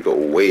make sure we go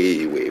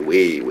way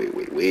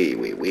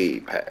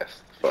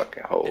past the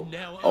fucking hole,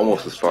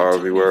 almost as far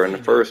as we were in the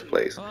first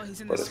place.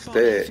 But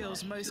instead,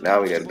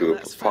 now we got to do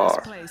it for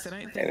par, and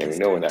then we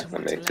know we're not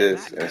gonna make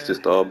this, and it's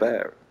just all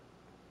bad.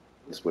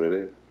 That's what it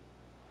is.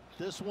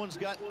 This one's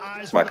got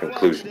eyes. It's my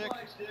conclusion.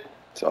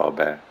 It's all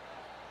bad.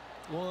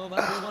 Well,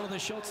 that'll be one of the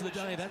shots of the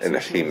day. That's and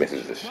if he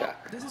misses the shot,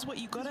 this is what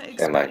you gotta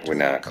expect. And like, we're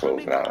not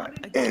closing out on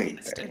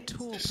against anything. A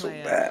tour It's so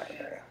player. bad,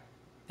 man.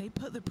 They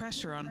put the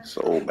pressure on.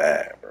 So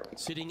bad, bro.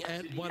 Sitting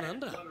at 1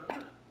 under.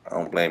 I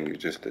don't blame you.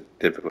 Just the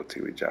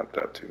difficulty we jumped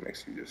up to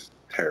makes you just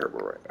terrible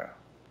right now.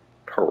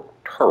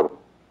 Turtle.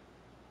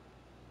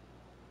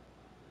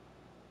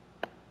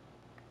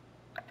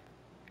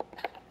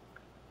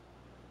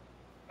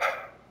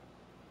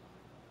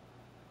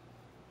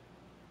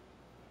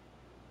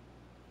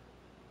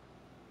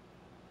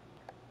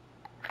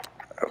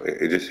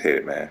 It just hit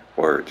it, man.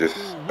 Or just,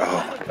 oh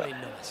my God.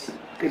 Nice.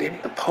 Did it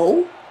hit the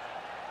pole?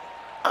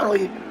 I don't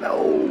even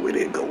know. It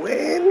didn't go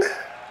in.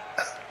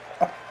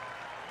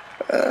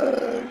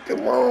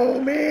 Come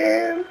on,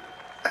 man.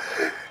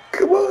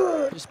 Come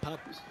on. This putt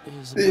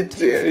is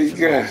You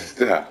gotta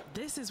stop.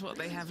 This is what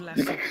they have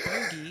left for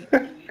bogey.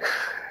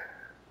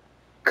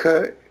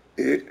 Cut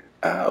it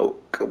out.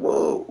 Come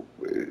on.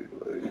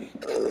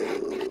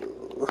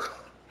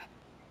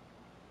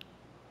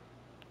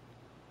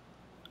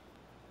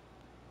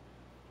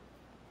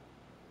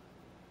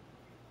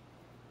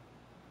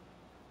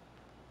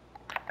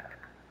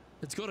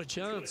 It's got a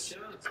chance.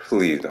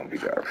 Please don't be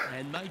garbage.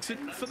 And makes it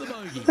for the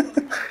bogey.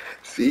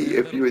 See,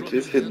 if you had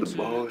just hit the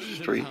ball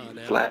straight,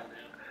 flat,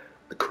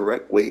 the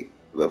correct weight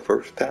the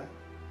first time,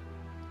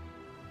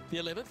 The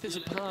 11th is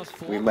a par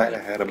 4. we might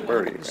have had a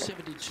birdie.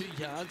 72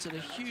 yards and a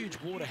huge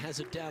water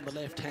hazard down the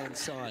left-hand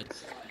side.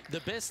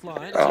 The best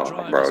line is Oh, a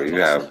drive bro, you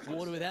have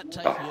water without a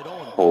taking it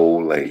on.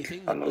 whole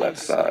lake on the left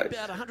side.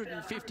 About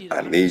 150 to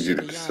I need you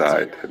to 170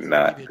 decide yards to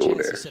not give you a go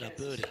chance there. to set up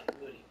birdie.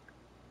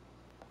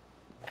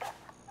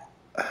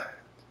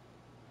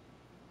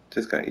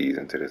 Just gonna ease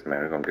into this,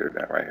 man. We're gonna get it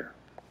down right here.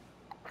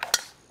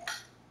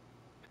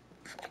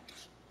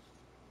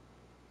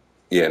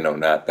 Yeah, no,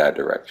 not that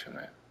direction,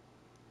 man.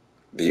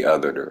 The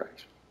other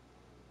direction.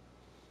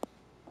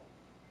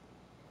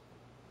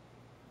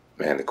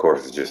 Man, the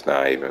course is just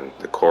not even,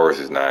 the course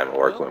is not even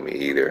working with me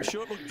either. I'm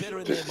sure it looked better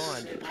in Just their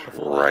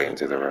mind. right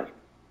into the rough.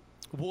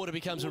 Water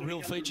becomes a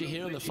real feature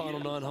here in the final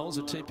 9 holes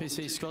at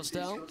TPC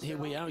Scottsdale. Here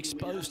we are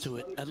exposed to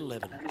it at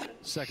 11.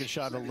 Second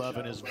shot at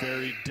 11 is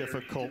very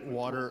difficult.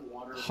 Water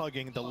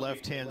hugging the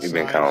left-hand side. You've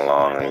been kind of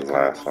long in his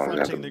last one. You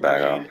have Fronting to the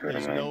back green off here,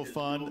 is man. no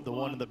fun. The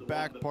one in the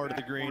back part of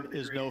the green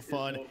is no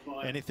fun.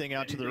 Anything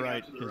out to the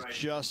right is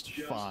just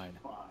fine.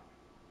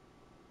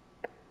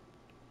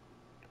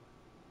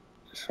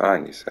 It's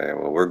fine, you say.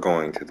 Well, we're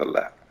going to the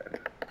left.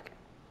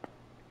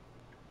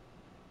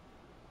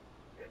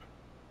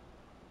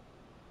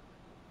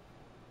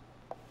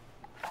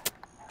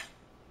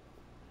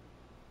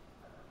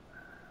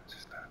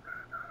 Just not bad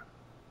enough.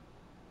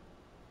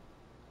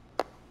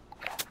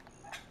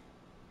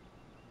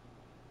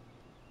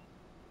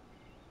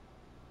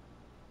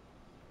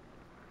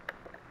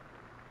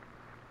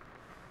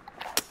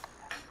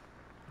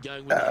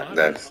 Going with the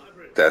hybrid.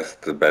 That's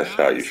the best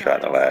shot you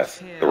shot in the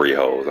last 3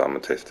 holes. I'm gonna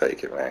just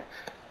take it, man.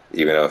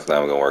 Even though it's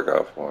not gonna work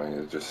out for me,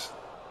 it's just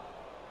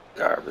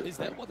garbage. Is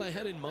that what they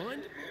had in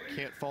mind?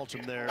 Can't fault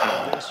him there.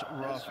 This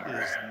rough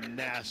is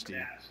nasty.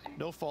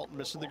 No fault in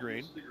missing the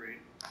green.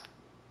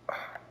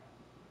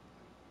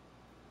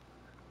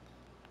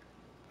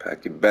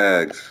 Pack your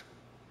bags.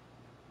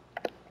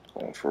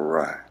 Going for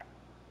a ride.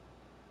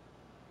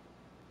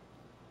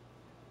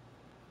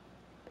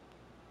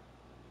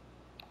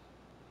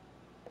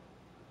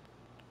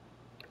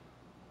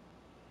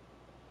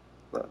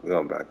 Look, we're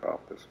gonna back off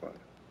this one.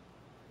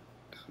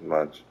 As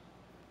much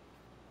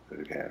as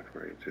we can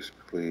for you. Just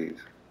please.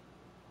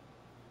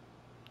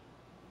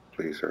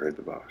 Please, sir, hit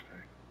the ball straight.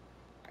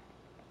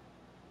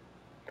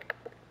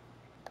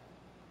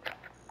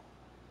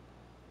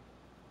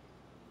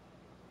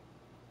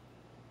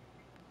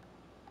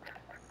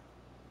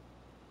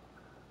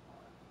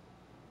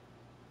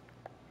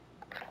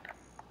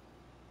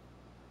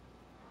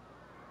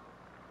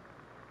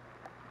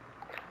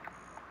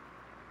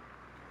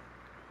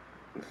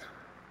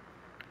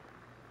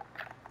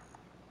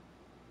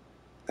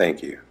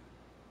 Thank you.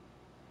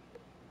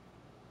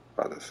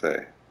 About to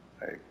say,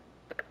 hey,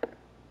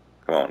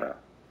 come on now.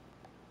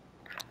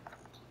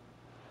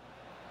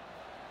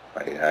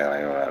 I don't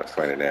know how to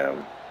swing it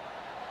down.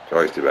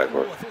 Joystick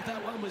backward. Oh, I thought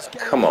that one was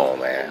going. Come on,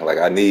 man. Like,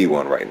 I need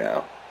one right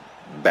now.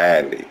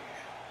 Badly.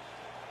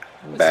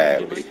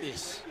 Badly.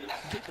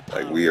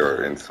 Like, we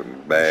are in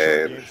some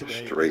bad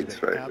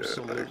straits right there.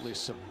 Absolutely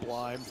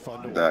sublime,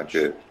 fun to Not watch.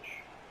 good.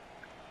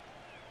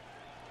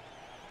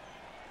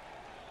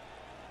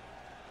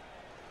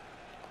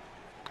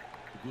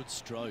 Good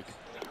stroke.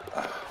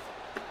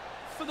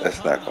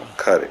 That's not gonna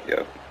cut it,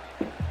 yo.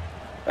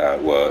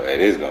 Well, it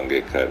is gonna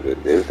get cut, but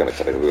it's gonna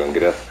cut it. We're gonna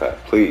get us cut.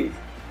 Please.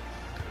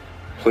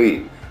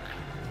 Please.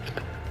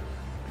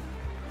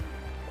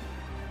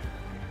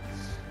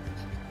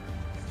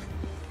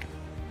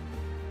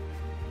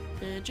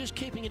 And just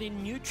keeping it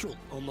in neutral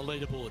on the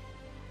leaderboard.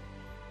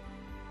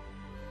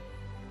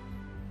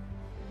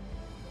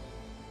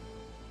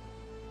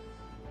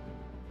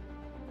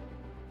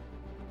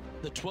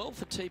 The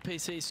 12th at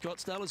TPC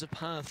Scottsdale is a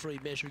par 3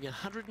 measuring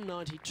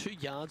 192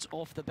 yards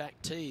off the back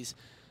tees.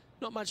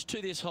 Not much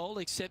to this hole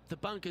except the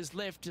bunkers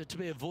left to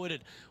be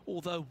avoided,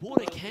 although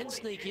water can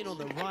sneak in on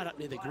the right up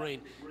near the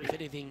green if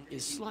anything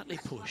is slightly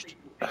pushed.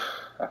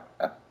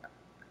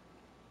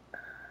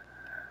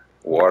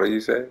 Water,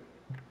 you say?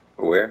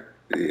 Where?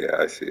 Yeah,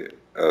 I see it.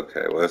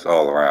 Okay, well, it's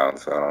all around,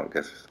 so I don't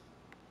guess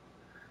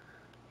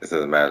This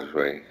is a match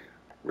way.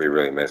 We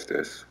really missed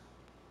this.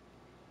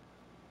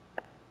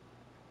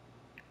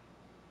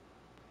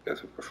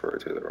 Guess we prefer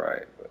to the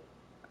right, but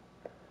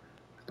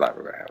it's like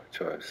we're gonna have a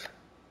choice.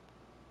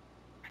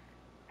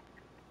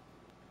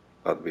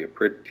 About to be a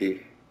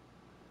pretty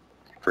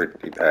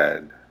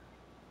bad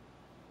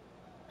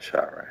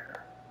shot right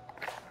here.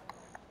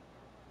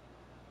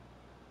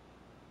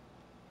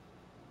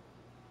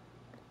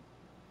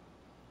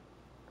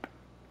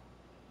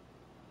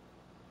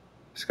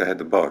 Just gotta hit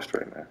the ball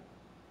straight, man.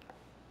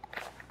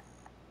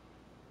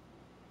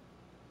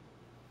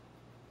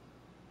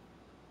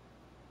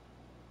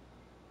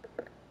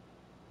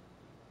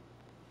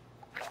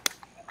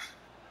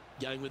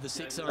 Going with the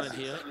 6-iron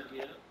here.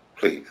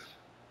 Please.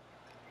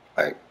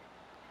 Like,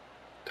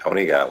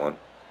 Tony got one.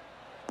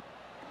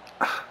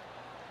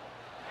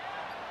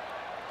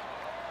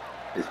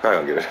 He's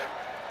probably gonna get it.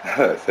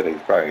 I said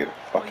he's probably gonna get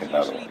a fucking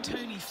another one. Usually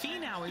Tony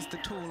Finau is the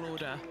tall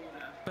order,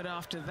 but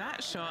after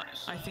that shot,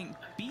 I think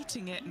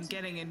beating it and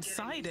getting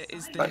inside it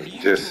is the Like,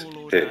 new just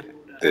tall order.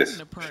 hit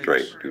this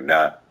straight. Do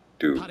not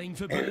do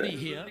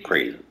anything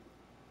crazy.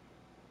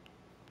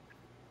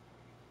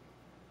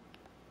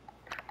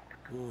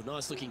 Ooh,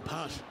 nice looking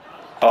putt.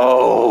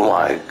 Oh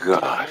my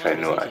gosh, I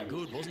knew it.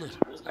 Good, wasn't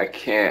it? I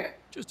can't.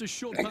 Just a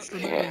short putt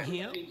remaining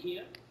here.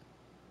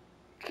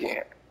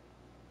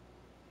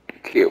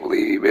 Can't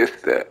believe he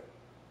missed that.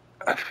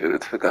 I should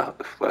have took out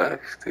the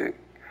flag stick.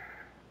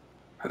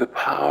 For the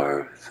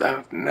powers,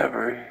 I've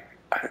never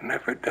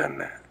done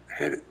that.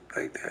 Hit it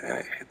like that and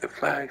it hit the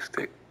flag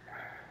stick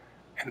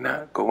and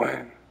not go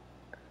in.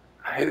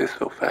 I hit it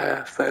so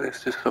fast that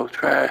it's just so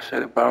trash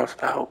that it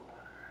bounced out.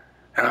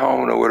 And I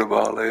don't know where the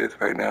ball is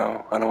right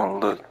now. I don't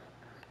want to look.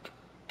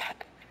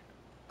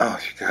 Oh,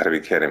 you gotta be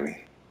kidding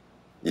me.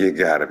 You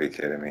gotta be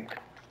kidding me.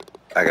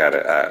 I got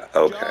it.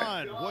 Okay.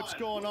 John, what's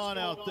going on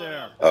out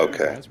there?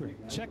 Okay. As we're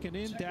checking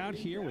in down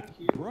here with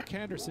Brooke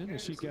Henderson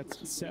as she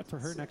gets set for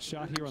her next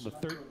shot here on the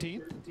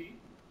 13th.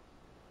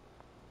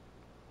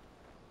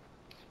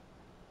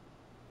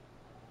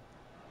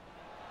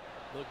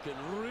 Looking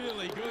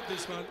really good,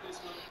 this one.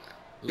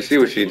 You see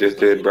what she just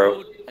did,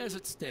 bro? As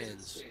it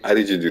stands. I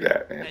need you to do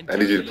that, man. I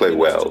need you to play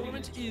well. I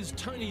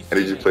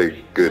need you to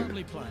play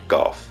good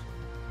golf.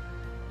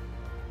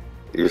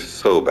 You're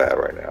so bad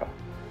right now.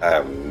 I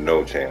have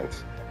no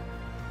chance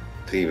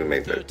to even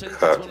make the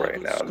cut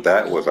right now.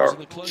 That was our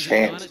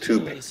chance to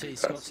make the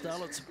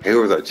cut.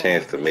 Here was our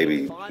chance to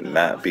maybe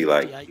not be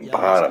like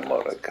bottom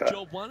of the cut.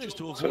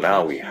 So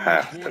now we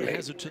have to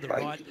make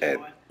like Ed.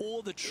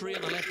 Okay,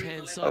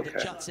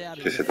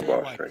 just hit the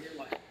ball straight.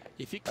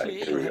 If you're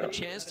clear, you'll have a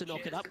chance to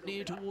knock it up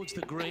near towards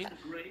the green,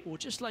 or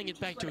just laying it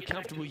back to a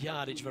comfortable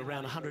yardage of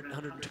around 100,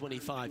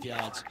 125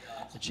 yards.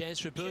 A chance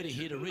for a birdie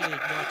here to really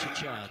ignite your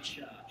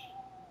charge.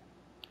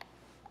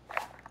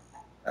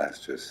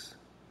 That's just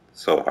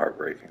so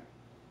heartbreaking.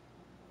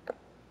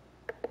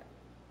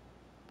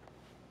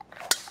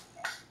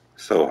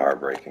 So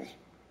heartbreaking.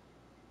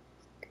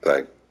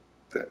 Like,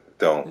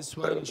 don't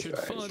play with the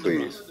thing,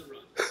 please.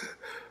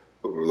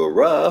 A little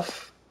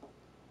rough.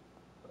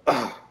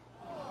 Oh.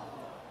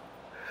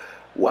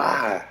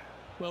 Why?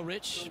 Well,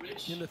 Rich,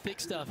 in the thick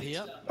stuff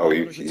here. Oh,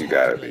 you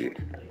gotta be.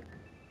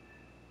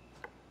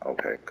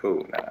 Okay,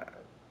 cool. Nah,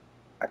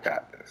 I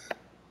got this.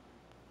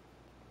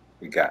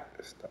 We got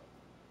this stuff.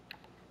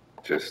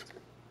 Just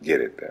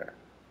get it there.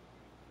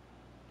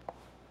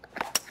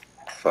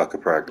 Fuck a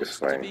practice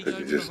swing, because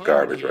you're just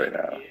garbage right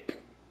now.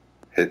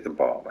 Hit the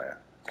ball, man.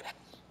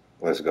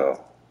 Let's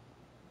go.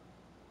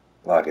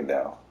 Lock it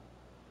down.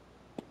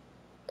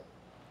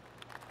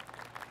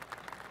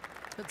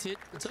 That's it.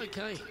 It's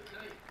okay.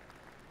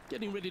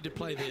 Getting ready to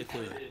play their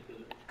third.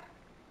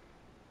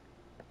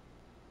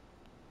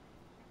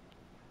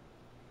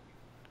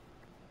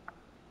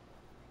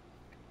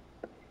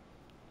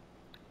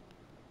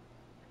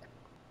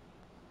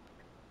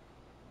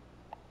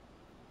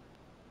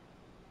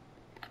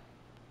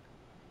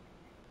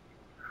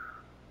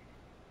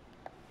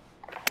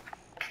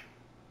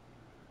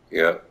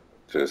 Yep,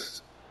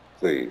 just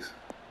please.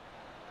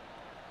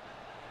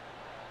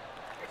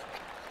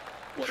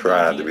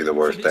 Try not to be the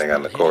worst thing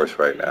on the course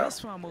right now.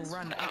 This one will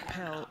run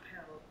uphill.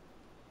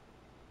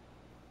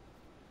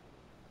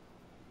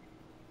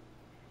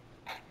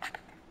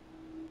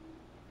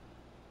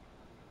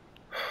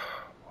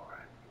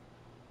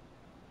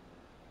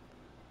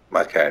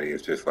 My caddy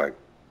is just like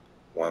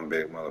one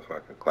big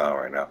motherfucking clown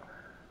right now.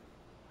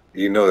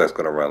 You know that's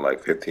gonna run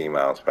like 15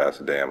 miles past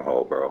the damn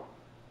hole, bro.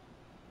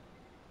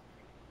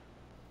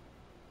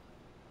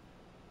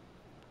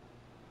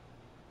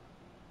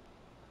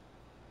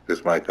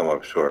 This might come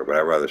up short, but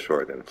I'd rather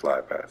short than fly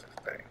past this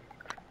thing.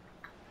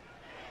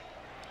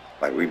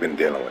 Like, we've been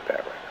dealing with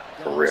that right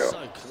now. For real.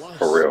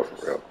 For real,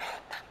 for real.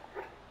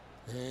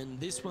 And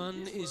this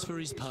one is for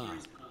his par.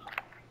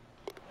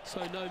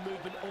 So no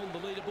movement on the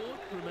leaderboard,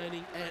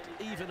 remaining at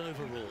even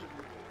overall.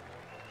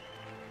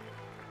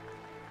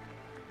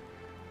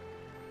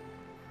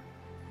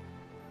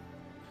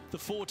 The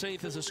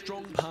 14th is a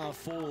strong par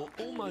 4,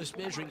 almost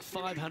measuring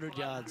 500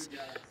 yards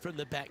from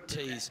the back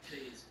tees.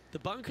 The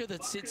bunker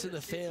that sits in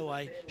the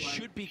fairway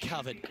should be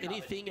covered.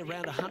 Anything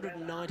around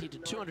 190 to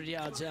 200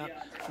 yards out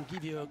will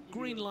give you a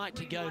green light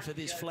to go for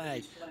this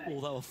flag,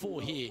 although a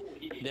 4 here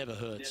never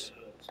hurts.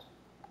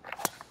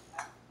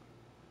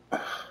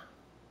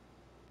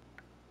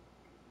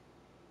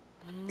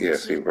 Yeah,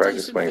 see,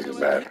 practice swings is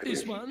bad for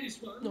this you. one.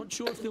 Not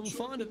sure if they'll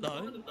find it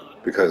though.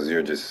 Because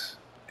you're just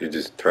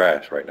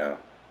trash right now.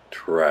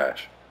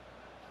 Trash.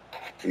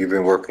 You've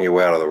been working your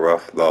way out of the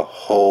rough the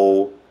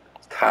whole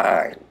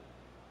time.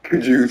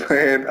 Could you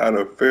land on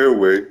a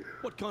fairway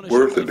what kind of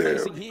worth shot a damn?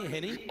 facing here,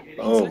 Henny?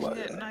 Oh He's my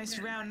looking at God. nice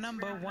round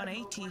number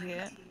 180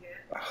 here.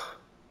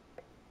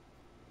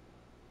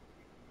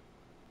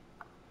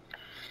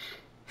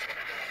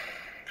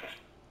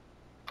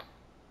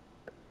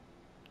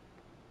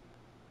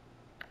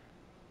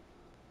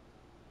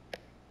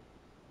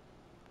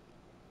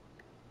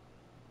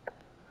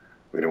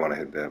 We don't want to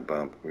hit that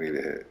bump. We need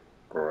to hit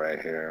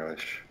right here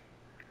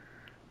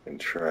and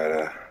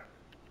try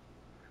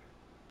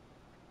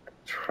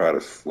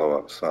to slow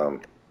up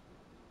some.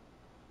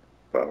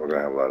 But we're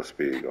gonna have a lot of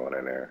speed going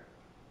in there.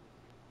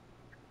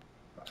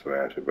 So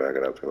I should back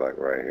it up to like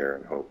right here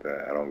and hope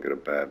that I don't get a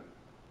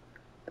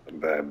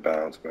bad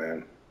bounce,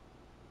 man.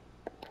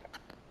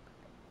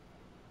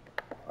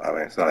 I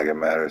mean, it's not like it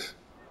matters.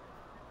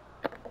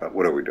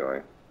 What are we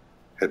doing?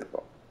 Hit the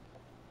ball.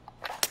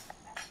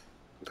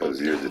 Because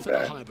you're just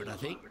bad. Hybrid, I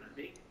think.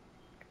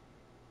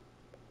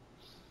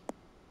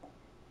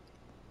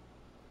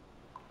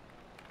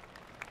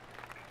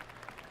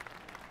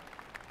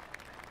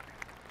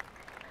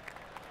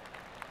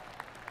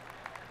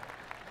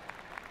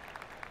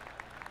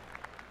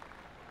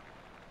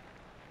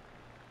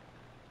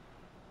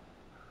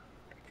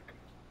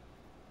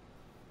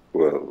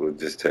 Well, we'll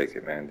just take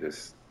it, man.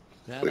 Just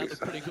Now that looked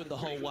pretty good the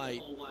whole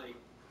way.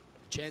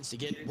 Chance to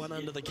get one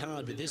under the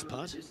card with this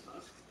putt.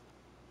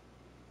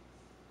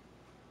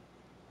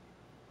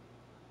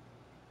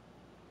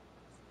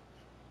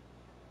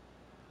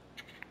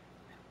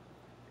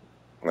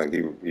 like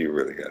you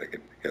really got to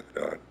get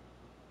together, dog.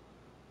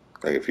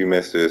 Like if you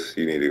miss this,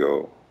 you need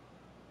to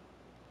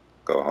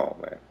go home,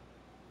 man.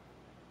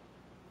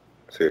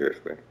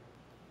 Seriously.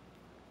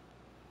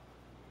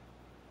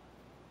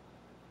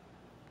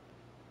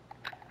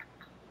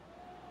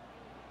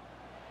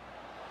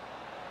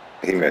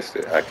 He missed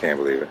it. I can't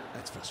believe it.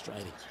 That's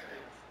frustrating.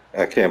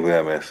 I can't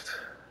believe I missed.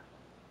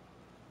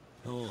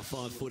 Oh,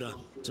 5-footer.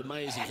 It's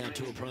amazing how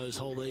tour pros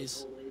hold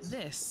these.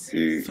 This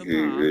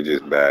You're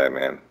just bad,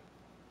 man.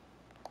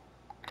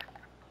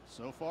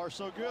 So far,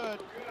 so good.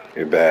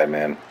 You're bad,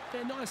 man.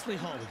 They're nicely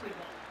holed.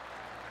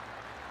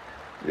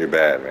 You're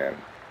bad, man.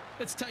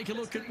 Let's take a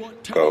look at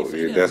what Go.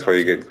 Finau That's where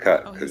you up to. get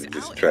cut. Because you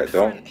just try.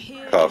 Don't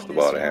toss the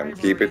ball to him.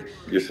 Keep it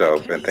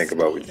yourself and think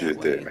about what you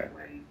just did, man.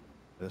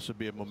 This would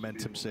be a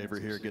momentum saver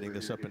here, getting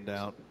this up and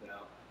down.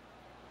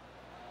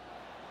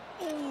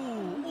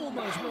 Oh,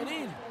 almost went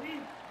in.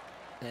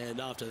 And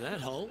after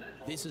that hole,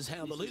 this is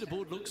how the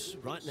leaderboard looks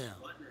right now.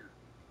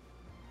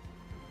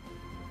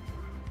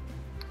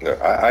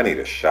 Look, I need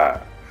a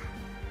shot.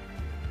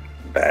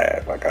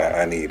 Bad. Like,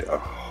 I need a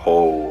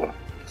whole...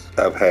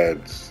 I've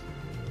had,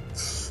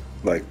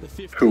 like,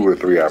 2 or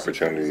 3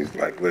 opportunities,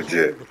 like,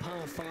 legit,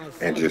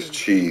 and just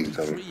cheesed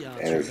them.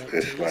 And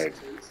it's like...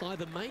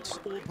 Either makes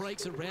or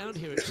breaks around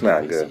here at It's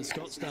not good.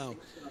 Scottsdale.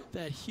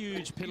 That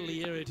huge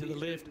penalty area to the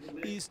left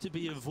is to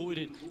be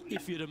avoided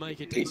if you're to make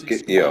a decent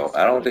score. Yo,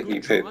 I don't think he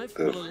hit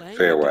the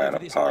fairway on a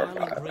par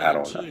 5. I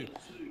don't know.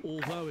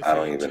 Although if I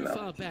don't you're even too know.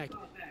 far back,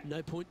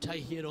 no point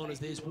taking it on as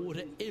there's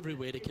water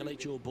everywhere to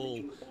collect your ball.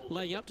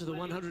 Laying up to the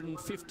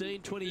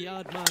 115,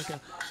 20-yard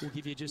marker will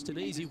give you just an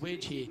easy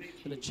wedge here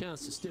and a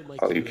chance to still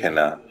make Oh, you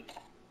cannot.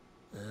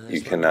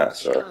 You cannot,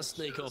 sir.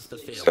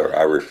 Sir,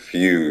 I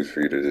refuse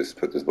for you to just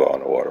put this ball in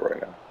the water right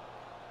now.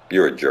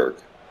 You're a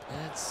jerk.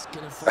 That's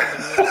gonna find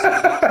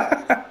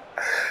the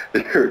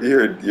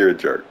water. You're a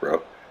jerk,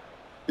 bro.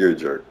 You're a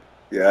jerk.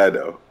 Yeah, I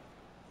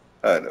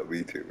know.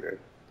 Me too, man.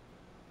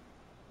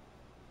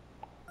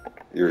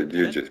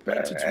 You're just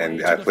bad,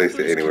 and I placed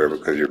it anywhere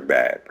because you're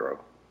bad, bro.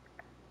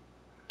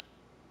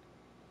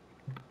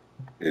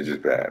 You're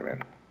just bad,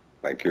 man.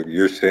 Like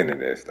you're sending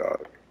this,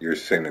 dog. You're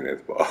sending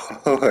this ball.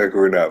 Like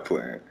we're not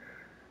playing.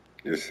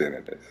 You're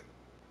sending this.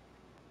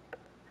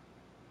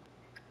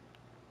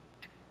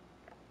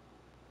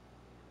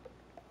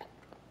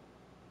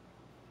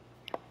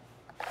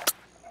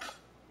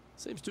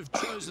 Seems to have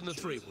chosen the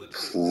 3-wood.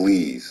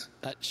 Please.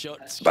 That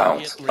shot's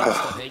Bounce. Get reached,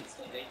 I think.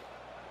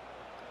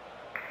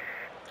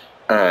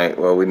 All right.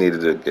 Well, we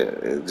needed to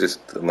get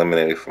just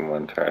eliminated from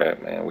one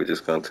target, man. We're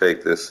just gonna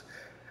take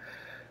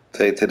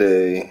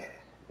today,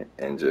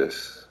 and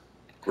just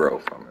grow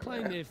from it.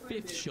 Playing Man. their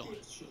 5th shot.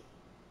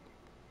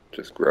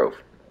 Just grow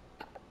from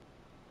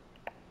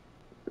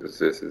it.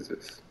 This is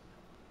just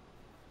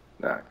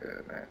not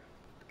good, man.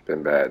 It's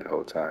been bad the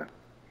whole time.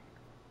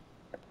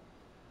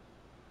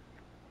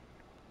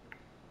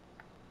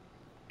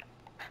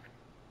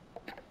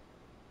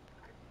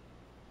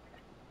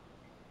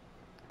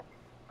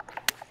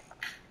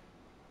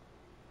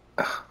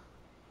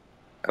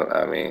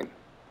 I mean,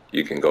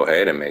 you can go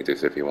ahead and make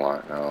this if you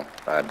want. No,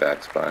 I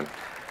backspun.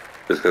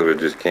 Just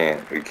because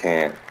we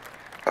can't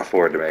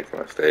afford to make a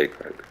mistake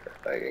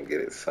like and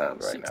get it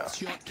sunned right now. Sixth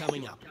shot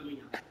coming up.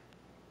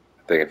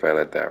 I think if I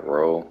let that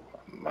roll,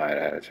 I might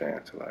have had a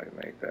chance to like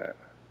make that.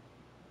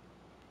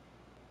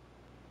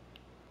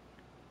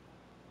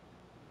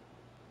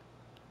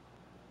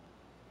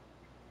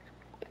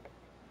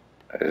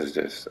 It's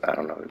just, I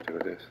don't know what to do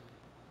with this.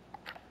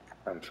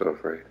 I'm so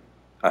afraid.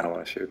 I don't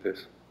want to shoot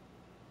this.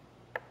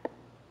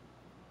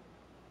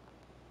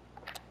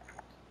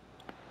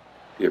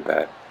 You're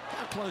bad.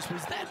 How close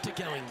was that to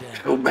going down?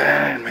 So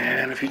bad,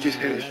 man. If you just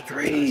hit it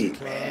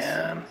straight,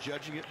 man.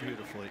 Judging it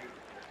beautifully.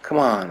 Come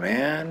on,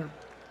 man.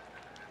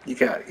 You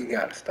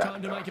gotta stop.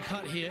 Time to make a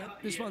putt here.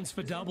 This one's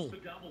for double.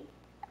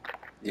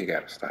 You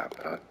gotta stop,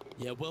 dog.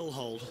 Yeah, well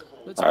hold.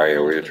 All right,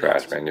 we're your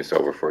trash, man. It's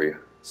over for you.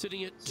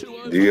 Sitting at 2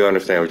 over. Do you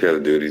understand what you have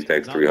to do these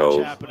next three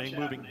holes?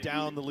 Moving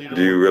down the leaderboard.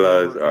 Do you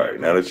realize? All right,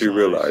 now that you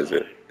realize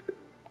it,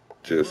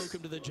 just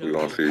we're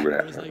gonna see what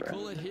happens. As they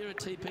call it here at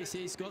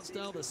TPC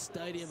Scottsdale, the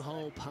stadium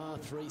hole, par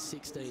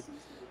 316.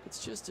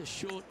 It's just a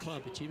short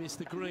club, but you miss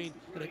the green,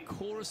 and a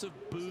chorus of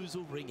boos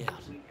will ring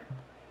out.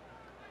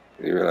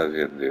 You realize what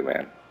you have to do,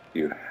 man?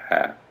 You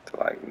have to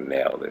like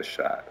nail this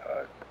shot,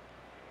 dog.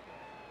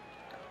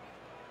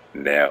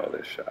 Nail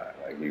this shot.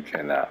 Like you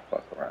cannot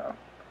fuck around.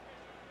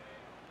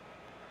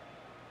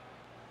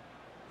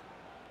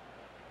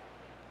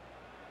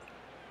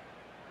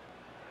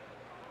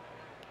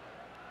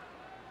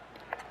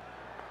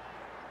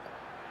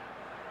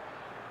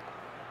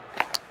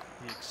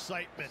 The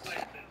excitement,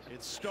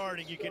 it's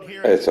starting. You can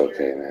hear it. It's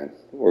okay, man.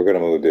 We're gonna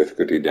move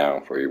difficulty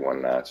down for you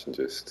one notch and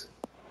just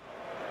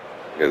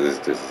because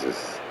this is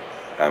just.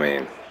 I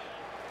mean,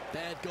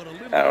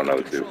 I don't know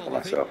what to do for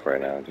myself right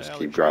now. Just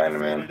keep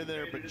grinding, man.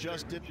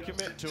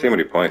 See how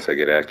many points I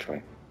get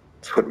actually.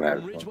 That's what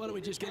matters.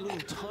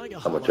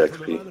 How much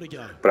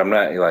XP? But I'm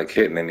not like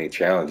hitting any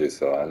challenges,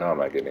 so I know I'm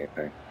not getting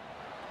anything.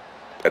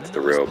 That's the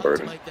real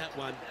burden.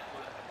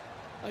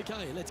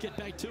 Okay, let's get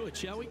back to it,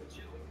 shall we?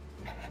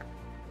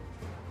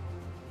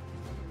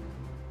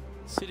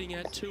 Sitting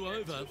at 2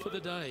 over for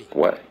the day.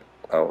 What?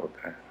 Oh,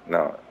 okay.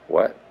 No,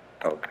 what?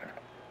 Okay.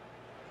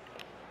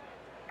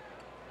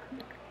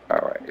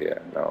 All right, yeah,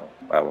 no,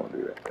 I won't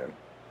do that then.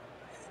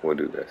 We'll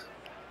do this.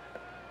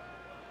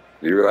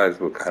 Do you realize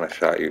what kind of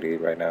shot you need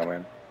right now,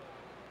 man?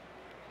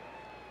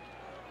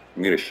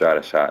 You need a shot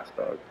of shots,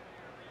 dog.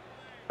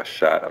 A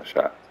shot of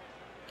shots.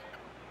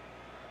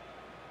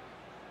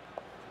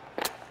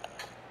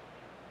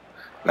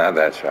 Not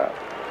that shot.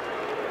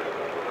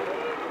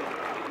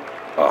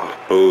 Oh,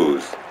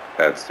 booze.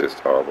 That's just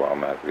horrible. I'm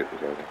gonna have to get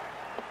this over.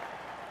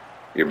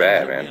 You're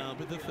bad, man.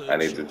 I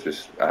need to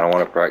just, I don't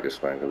want to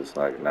practice one because it's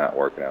like not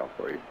working out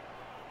for you.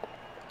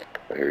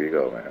 But here you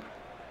go, man.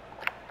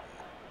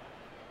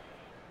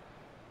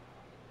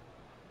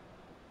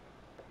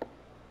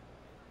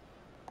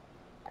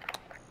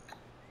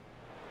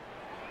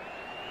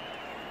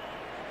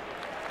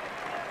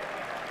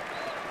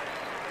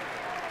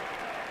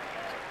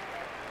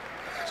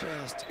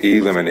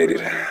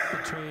 Eliminated.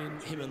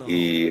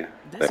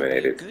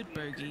 Eliminated. Good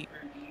bogey.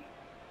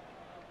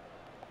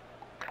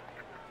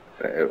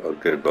 A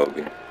good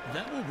bogey.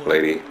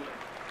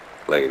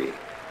 Lady.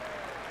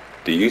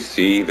 Do you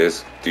see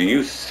this? Do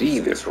you see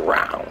this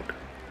round?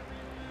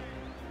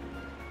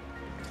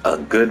 A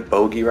good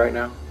bogey right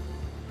now?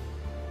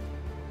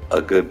 A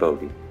good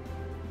bogey.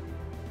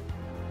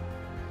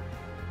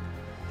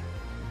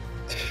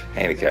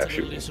 Handicap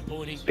shooting.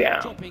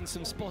 Down. Dropping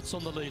some spots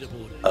on the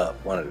leaderboard.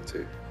 Up, one of the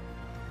two.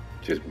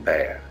 Just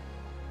bad.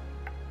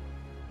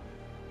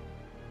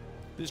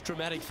 This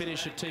dramatic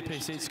finish at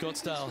TPC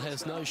Scottsdale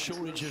has no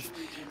shortage of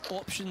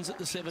options at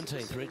the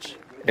 17th, Rich.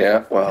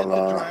 Yeah, well,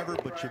 the driver,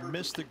 but you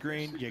miss the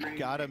green. You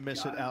gotta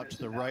miss it out to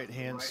the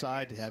right-hand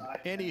side to have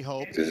any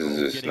hope. This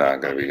is just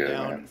not gonna be good,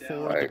 down man. For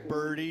like, the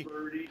birdie.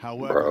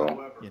 However,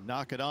 bro. You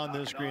knock it on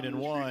this green in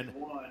one.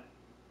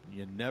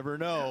 You never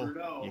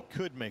know. You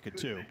could make it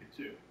two.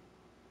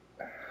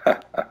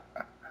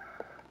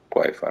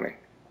 Quite funny.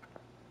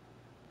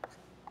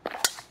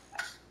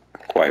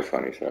 Quite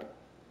funny, sir.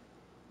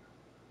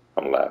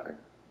 I'm laughing.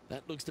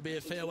 That looks to be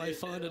a fairway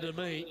finder to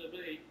me.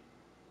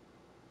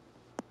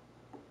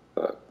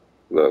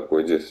 Look,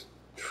 we're just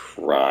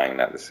trying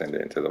not to send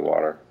it into the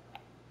water.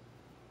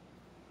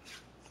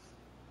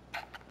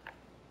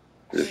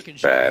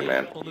 Just bad,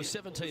 man. On the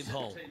 17th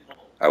hole.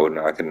 I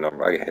can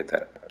hit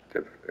that.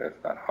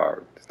 That's not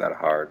hard. It's not a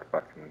hard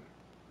fucking.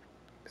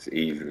 It's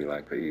easy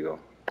like the eagle.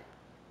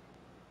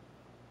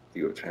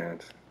 Eagle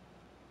chance.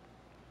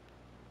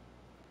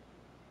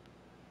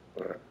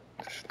 But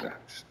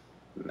just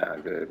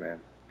not good, man.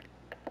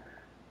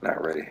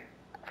 Not ready.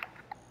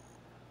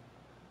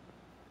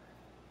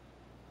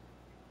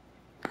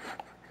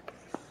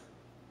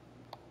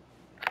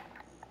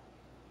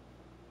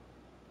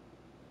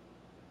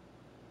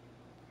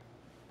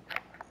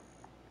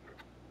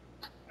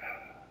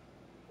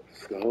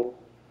 Slow?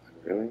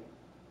 Really?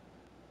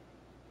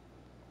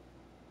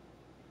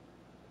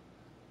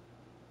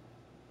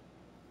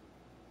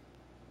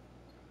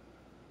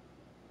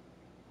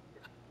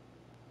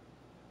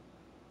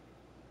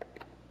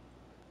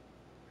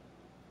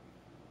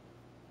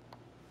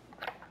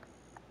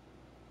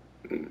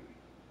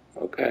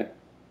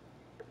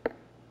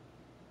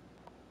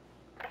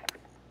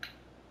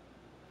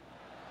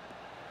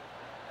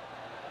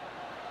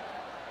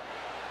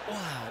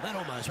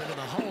 Nice one to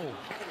the hole.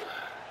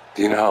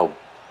 Do you know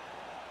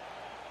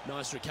how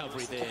Nice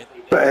recovery there.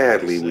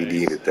 badly we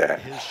needed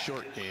that? His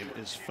short game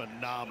is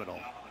phenomenal.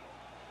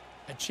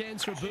 A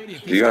chance for a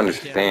birdie. Do you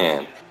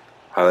understand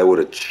how that would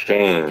have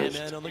changed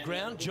man on the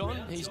ground,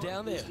 John, he's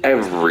down there.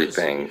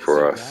 everything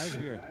for Guys, us?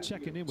 we are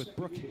checking in with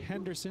Brooke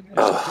Henderson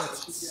as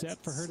she gets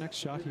set for her next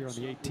shot here on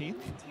the 18th.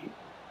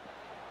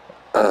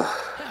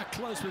 How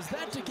close was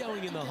that to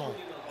going in the hole?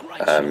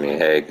 Great I shot. mean,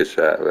 hey, good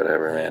shot,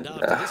 whatever, man.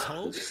 And after this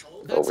hole, Just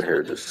that's over how here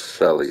it just looks.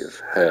 sully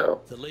as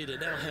hell. The leader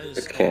now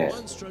has I can't. a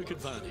one-stroke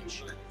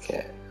advantage.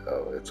 Can't.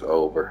 Oh, it's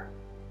over.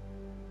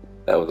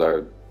 That was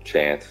our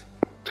chance.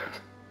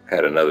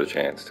 Had another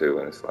chance too,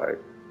 and it's like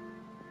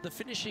The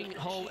finishing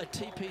hole at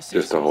TPC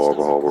just a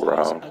horrible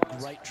requires round. a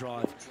great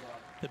drive.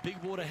 The big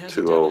water has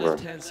Two down over. the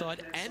left-hand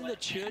side, and the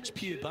church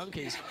pew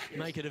bunkers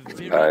make it a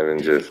very not even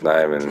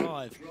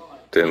drive.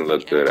 didn't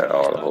look good at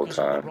all the whole Bunkers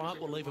on the time. right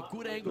will leave a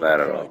good angle Not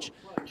at all. approach.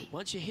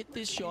 Once you hit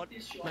this shot,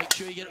 make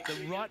sure you get it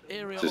the right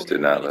area. Just on did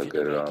the not green look if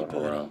you're good at to all make the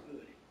your whole birdie.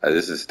 round.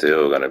 This is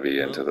still gonna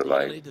be into the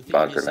Well, you like need to think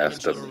bunker, of and your that's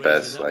the second shot already,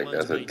 best. that Like one's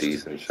that's a beached.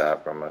 decent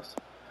shot from us.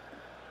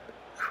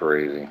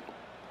 Crazy.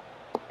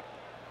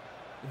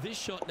 This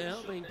shot now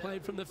being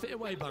played from the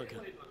fairway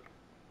bunker.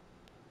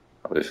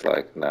 I'm just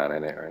like not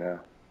in it right now.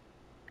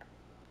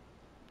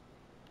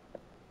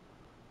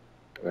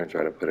 We're gonna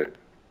try to put it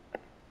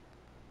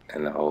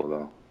in the hole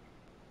though.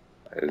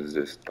 It's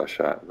just a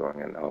shot going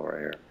in the hole right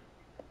here.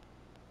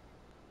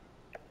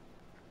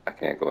 I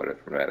can't go at it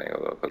from that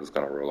angle though, because it's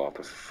gonna roll off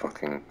the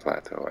fucking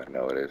plateau. I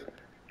know it is.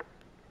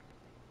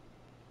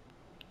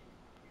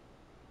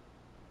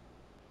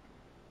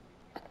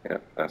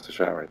 Yep, that's the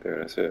shot right there.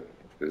 That's it.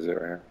 This is it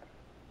right here.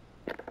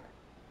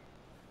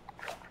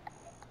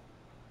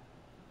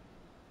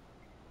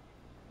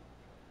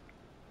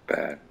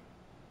 Bad.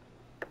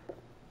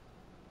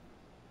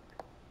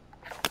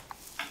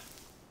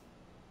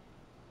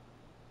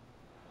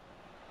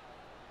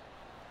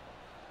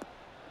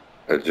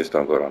 Just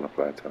don't go down the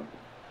plateau.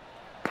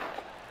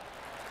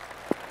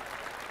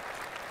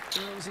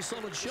 It was a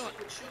solid shot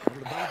from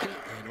the bunker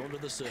and onto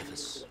the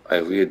surface.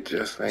 Like we had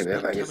just made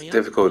that. Like it's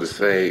difficult to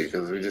say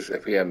because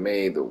if we had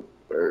made the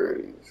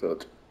birdie, so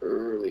it's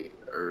early,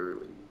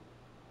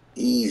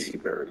 easy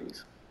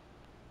birdies.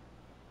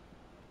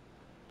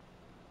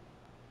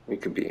 We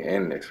could be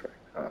in this right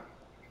now,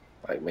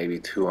 like maybe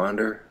 2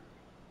 under.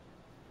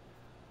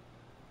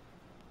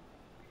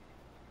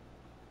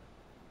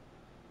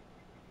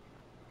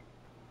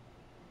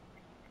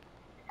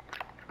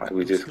 Like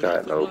we just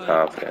got no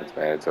confidence,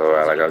 man. So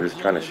like I'm just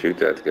trying to shoot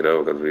that to get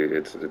over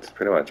because it's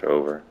pretty much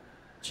over.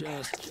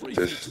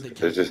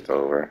 It's just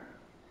over.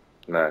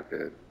 Not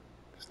good.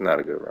 It's not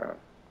a good round.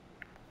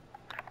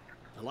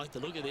 I like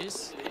the look of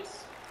this.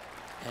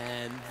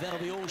 And that'll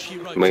be all she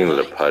wrote. Mainly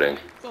the putting.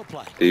 Well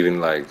played. Even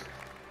like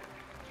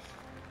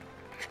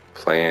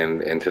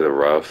playing into the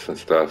roughs and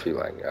stuff, you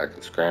like I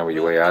can scramble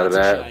your way out of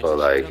that. But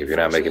like if you're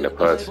not making the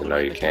putts, you know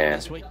you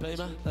can't.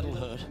 That'll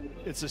hurt.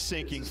 It's a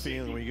sinking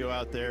feeling when you go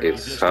out there.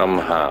 It's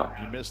somehow.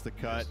 You miss the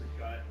cut.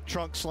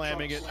 Trunk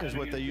slamming it is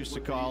what they used to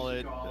call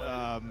it.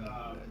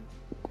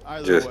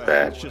 Either Just way,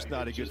 bad. it's just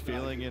not a good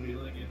feeling, and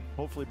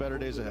hopefully better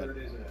days ahead.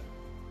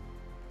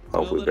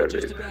 Hopefully better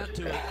days.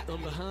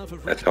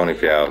 That's Tony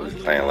Fial is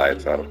playing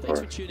lights out, of course.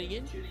 Thanks for tuning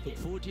in. Look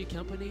forward to your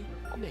company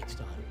next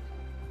time.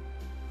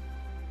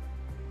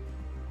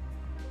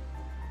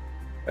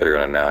 They're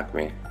gonna knock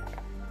me.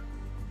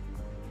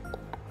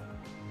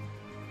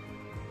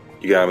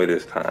 You got me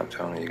this time,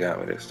 Tony. You got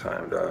me this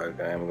time, dog.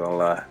 I ain't gonna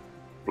lie.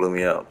 Blew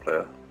me out,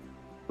 player.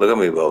 Look at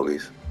me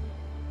bogeys.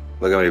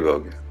 Look at me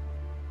bogeys.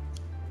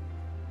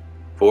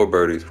 4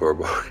 birdies, 4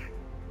 bogeys.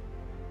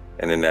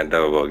 And then that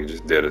double bogey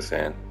just did us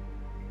in.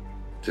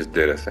 Just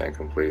did us in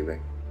completely.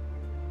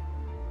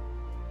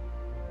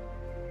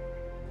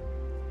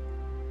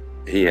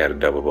 He had a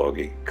double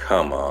bogey.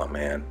 Come on,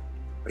 man.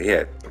 We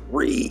had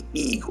 3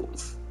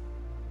 eagles.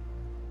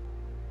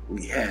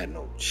 We had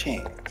no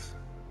chance.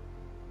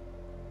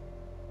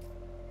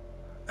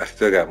 I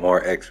still got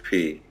more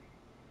XP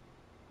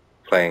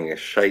playing as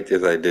shite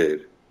as I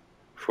did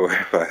for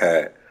if I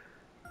had.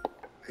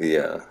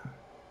 Yeah,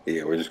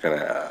 we're just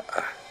gonna.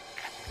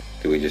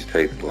 Do we just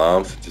take the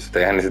lumps, just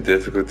stay on this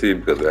difficulty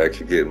because we're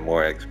actually getting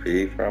more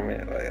XP from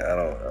it? Like I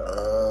don't.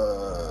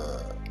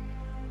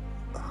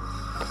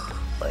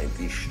 Like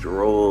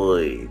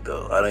destroyed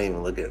though. I don't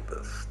even look at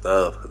the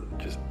stuff because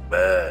it's just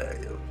bad.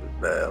 It was just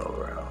bad all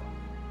around.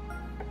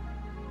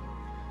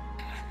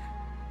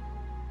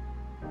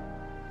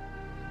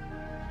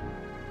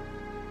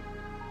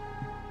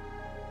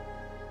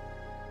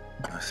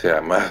 See, I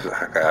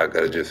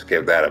gotta just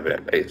skip that a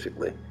bit,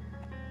 basically.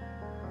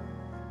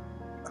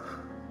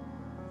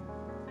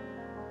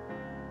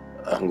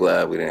 I'm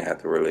glad we didn't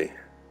have to really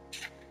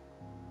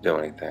do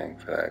anything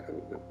for that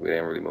because we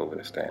didn't really move in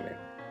the standing.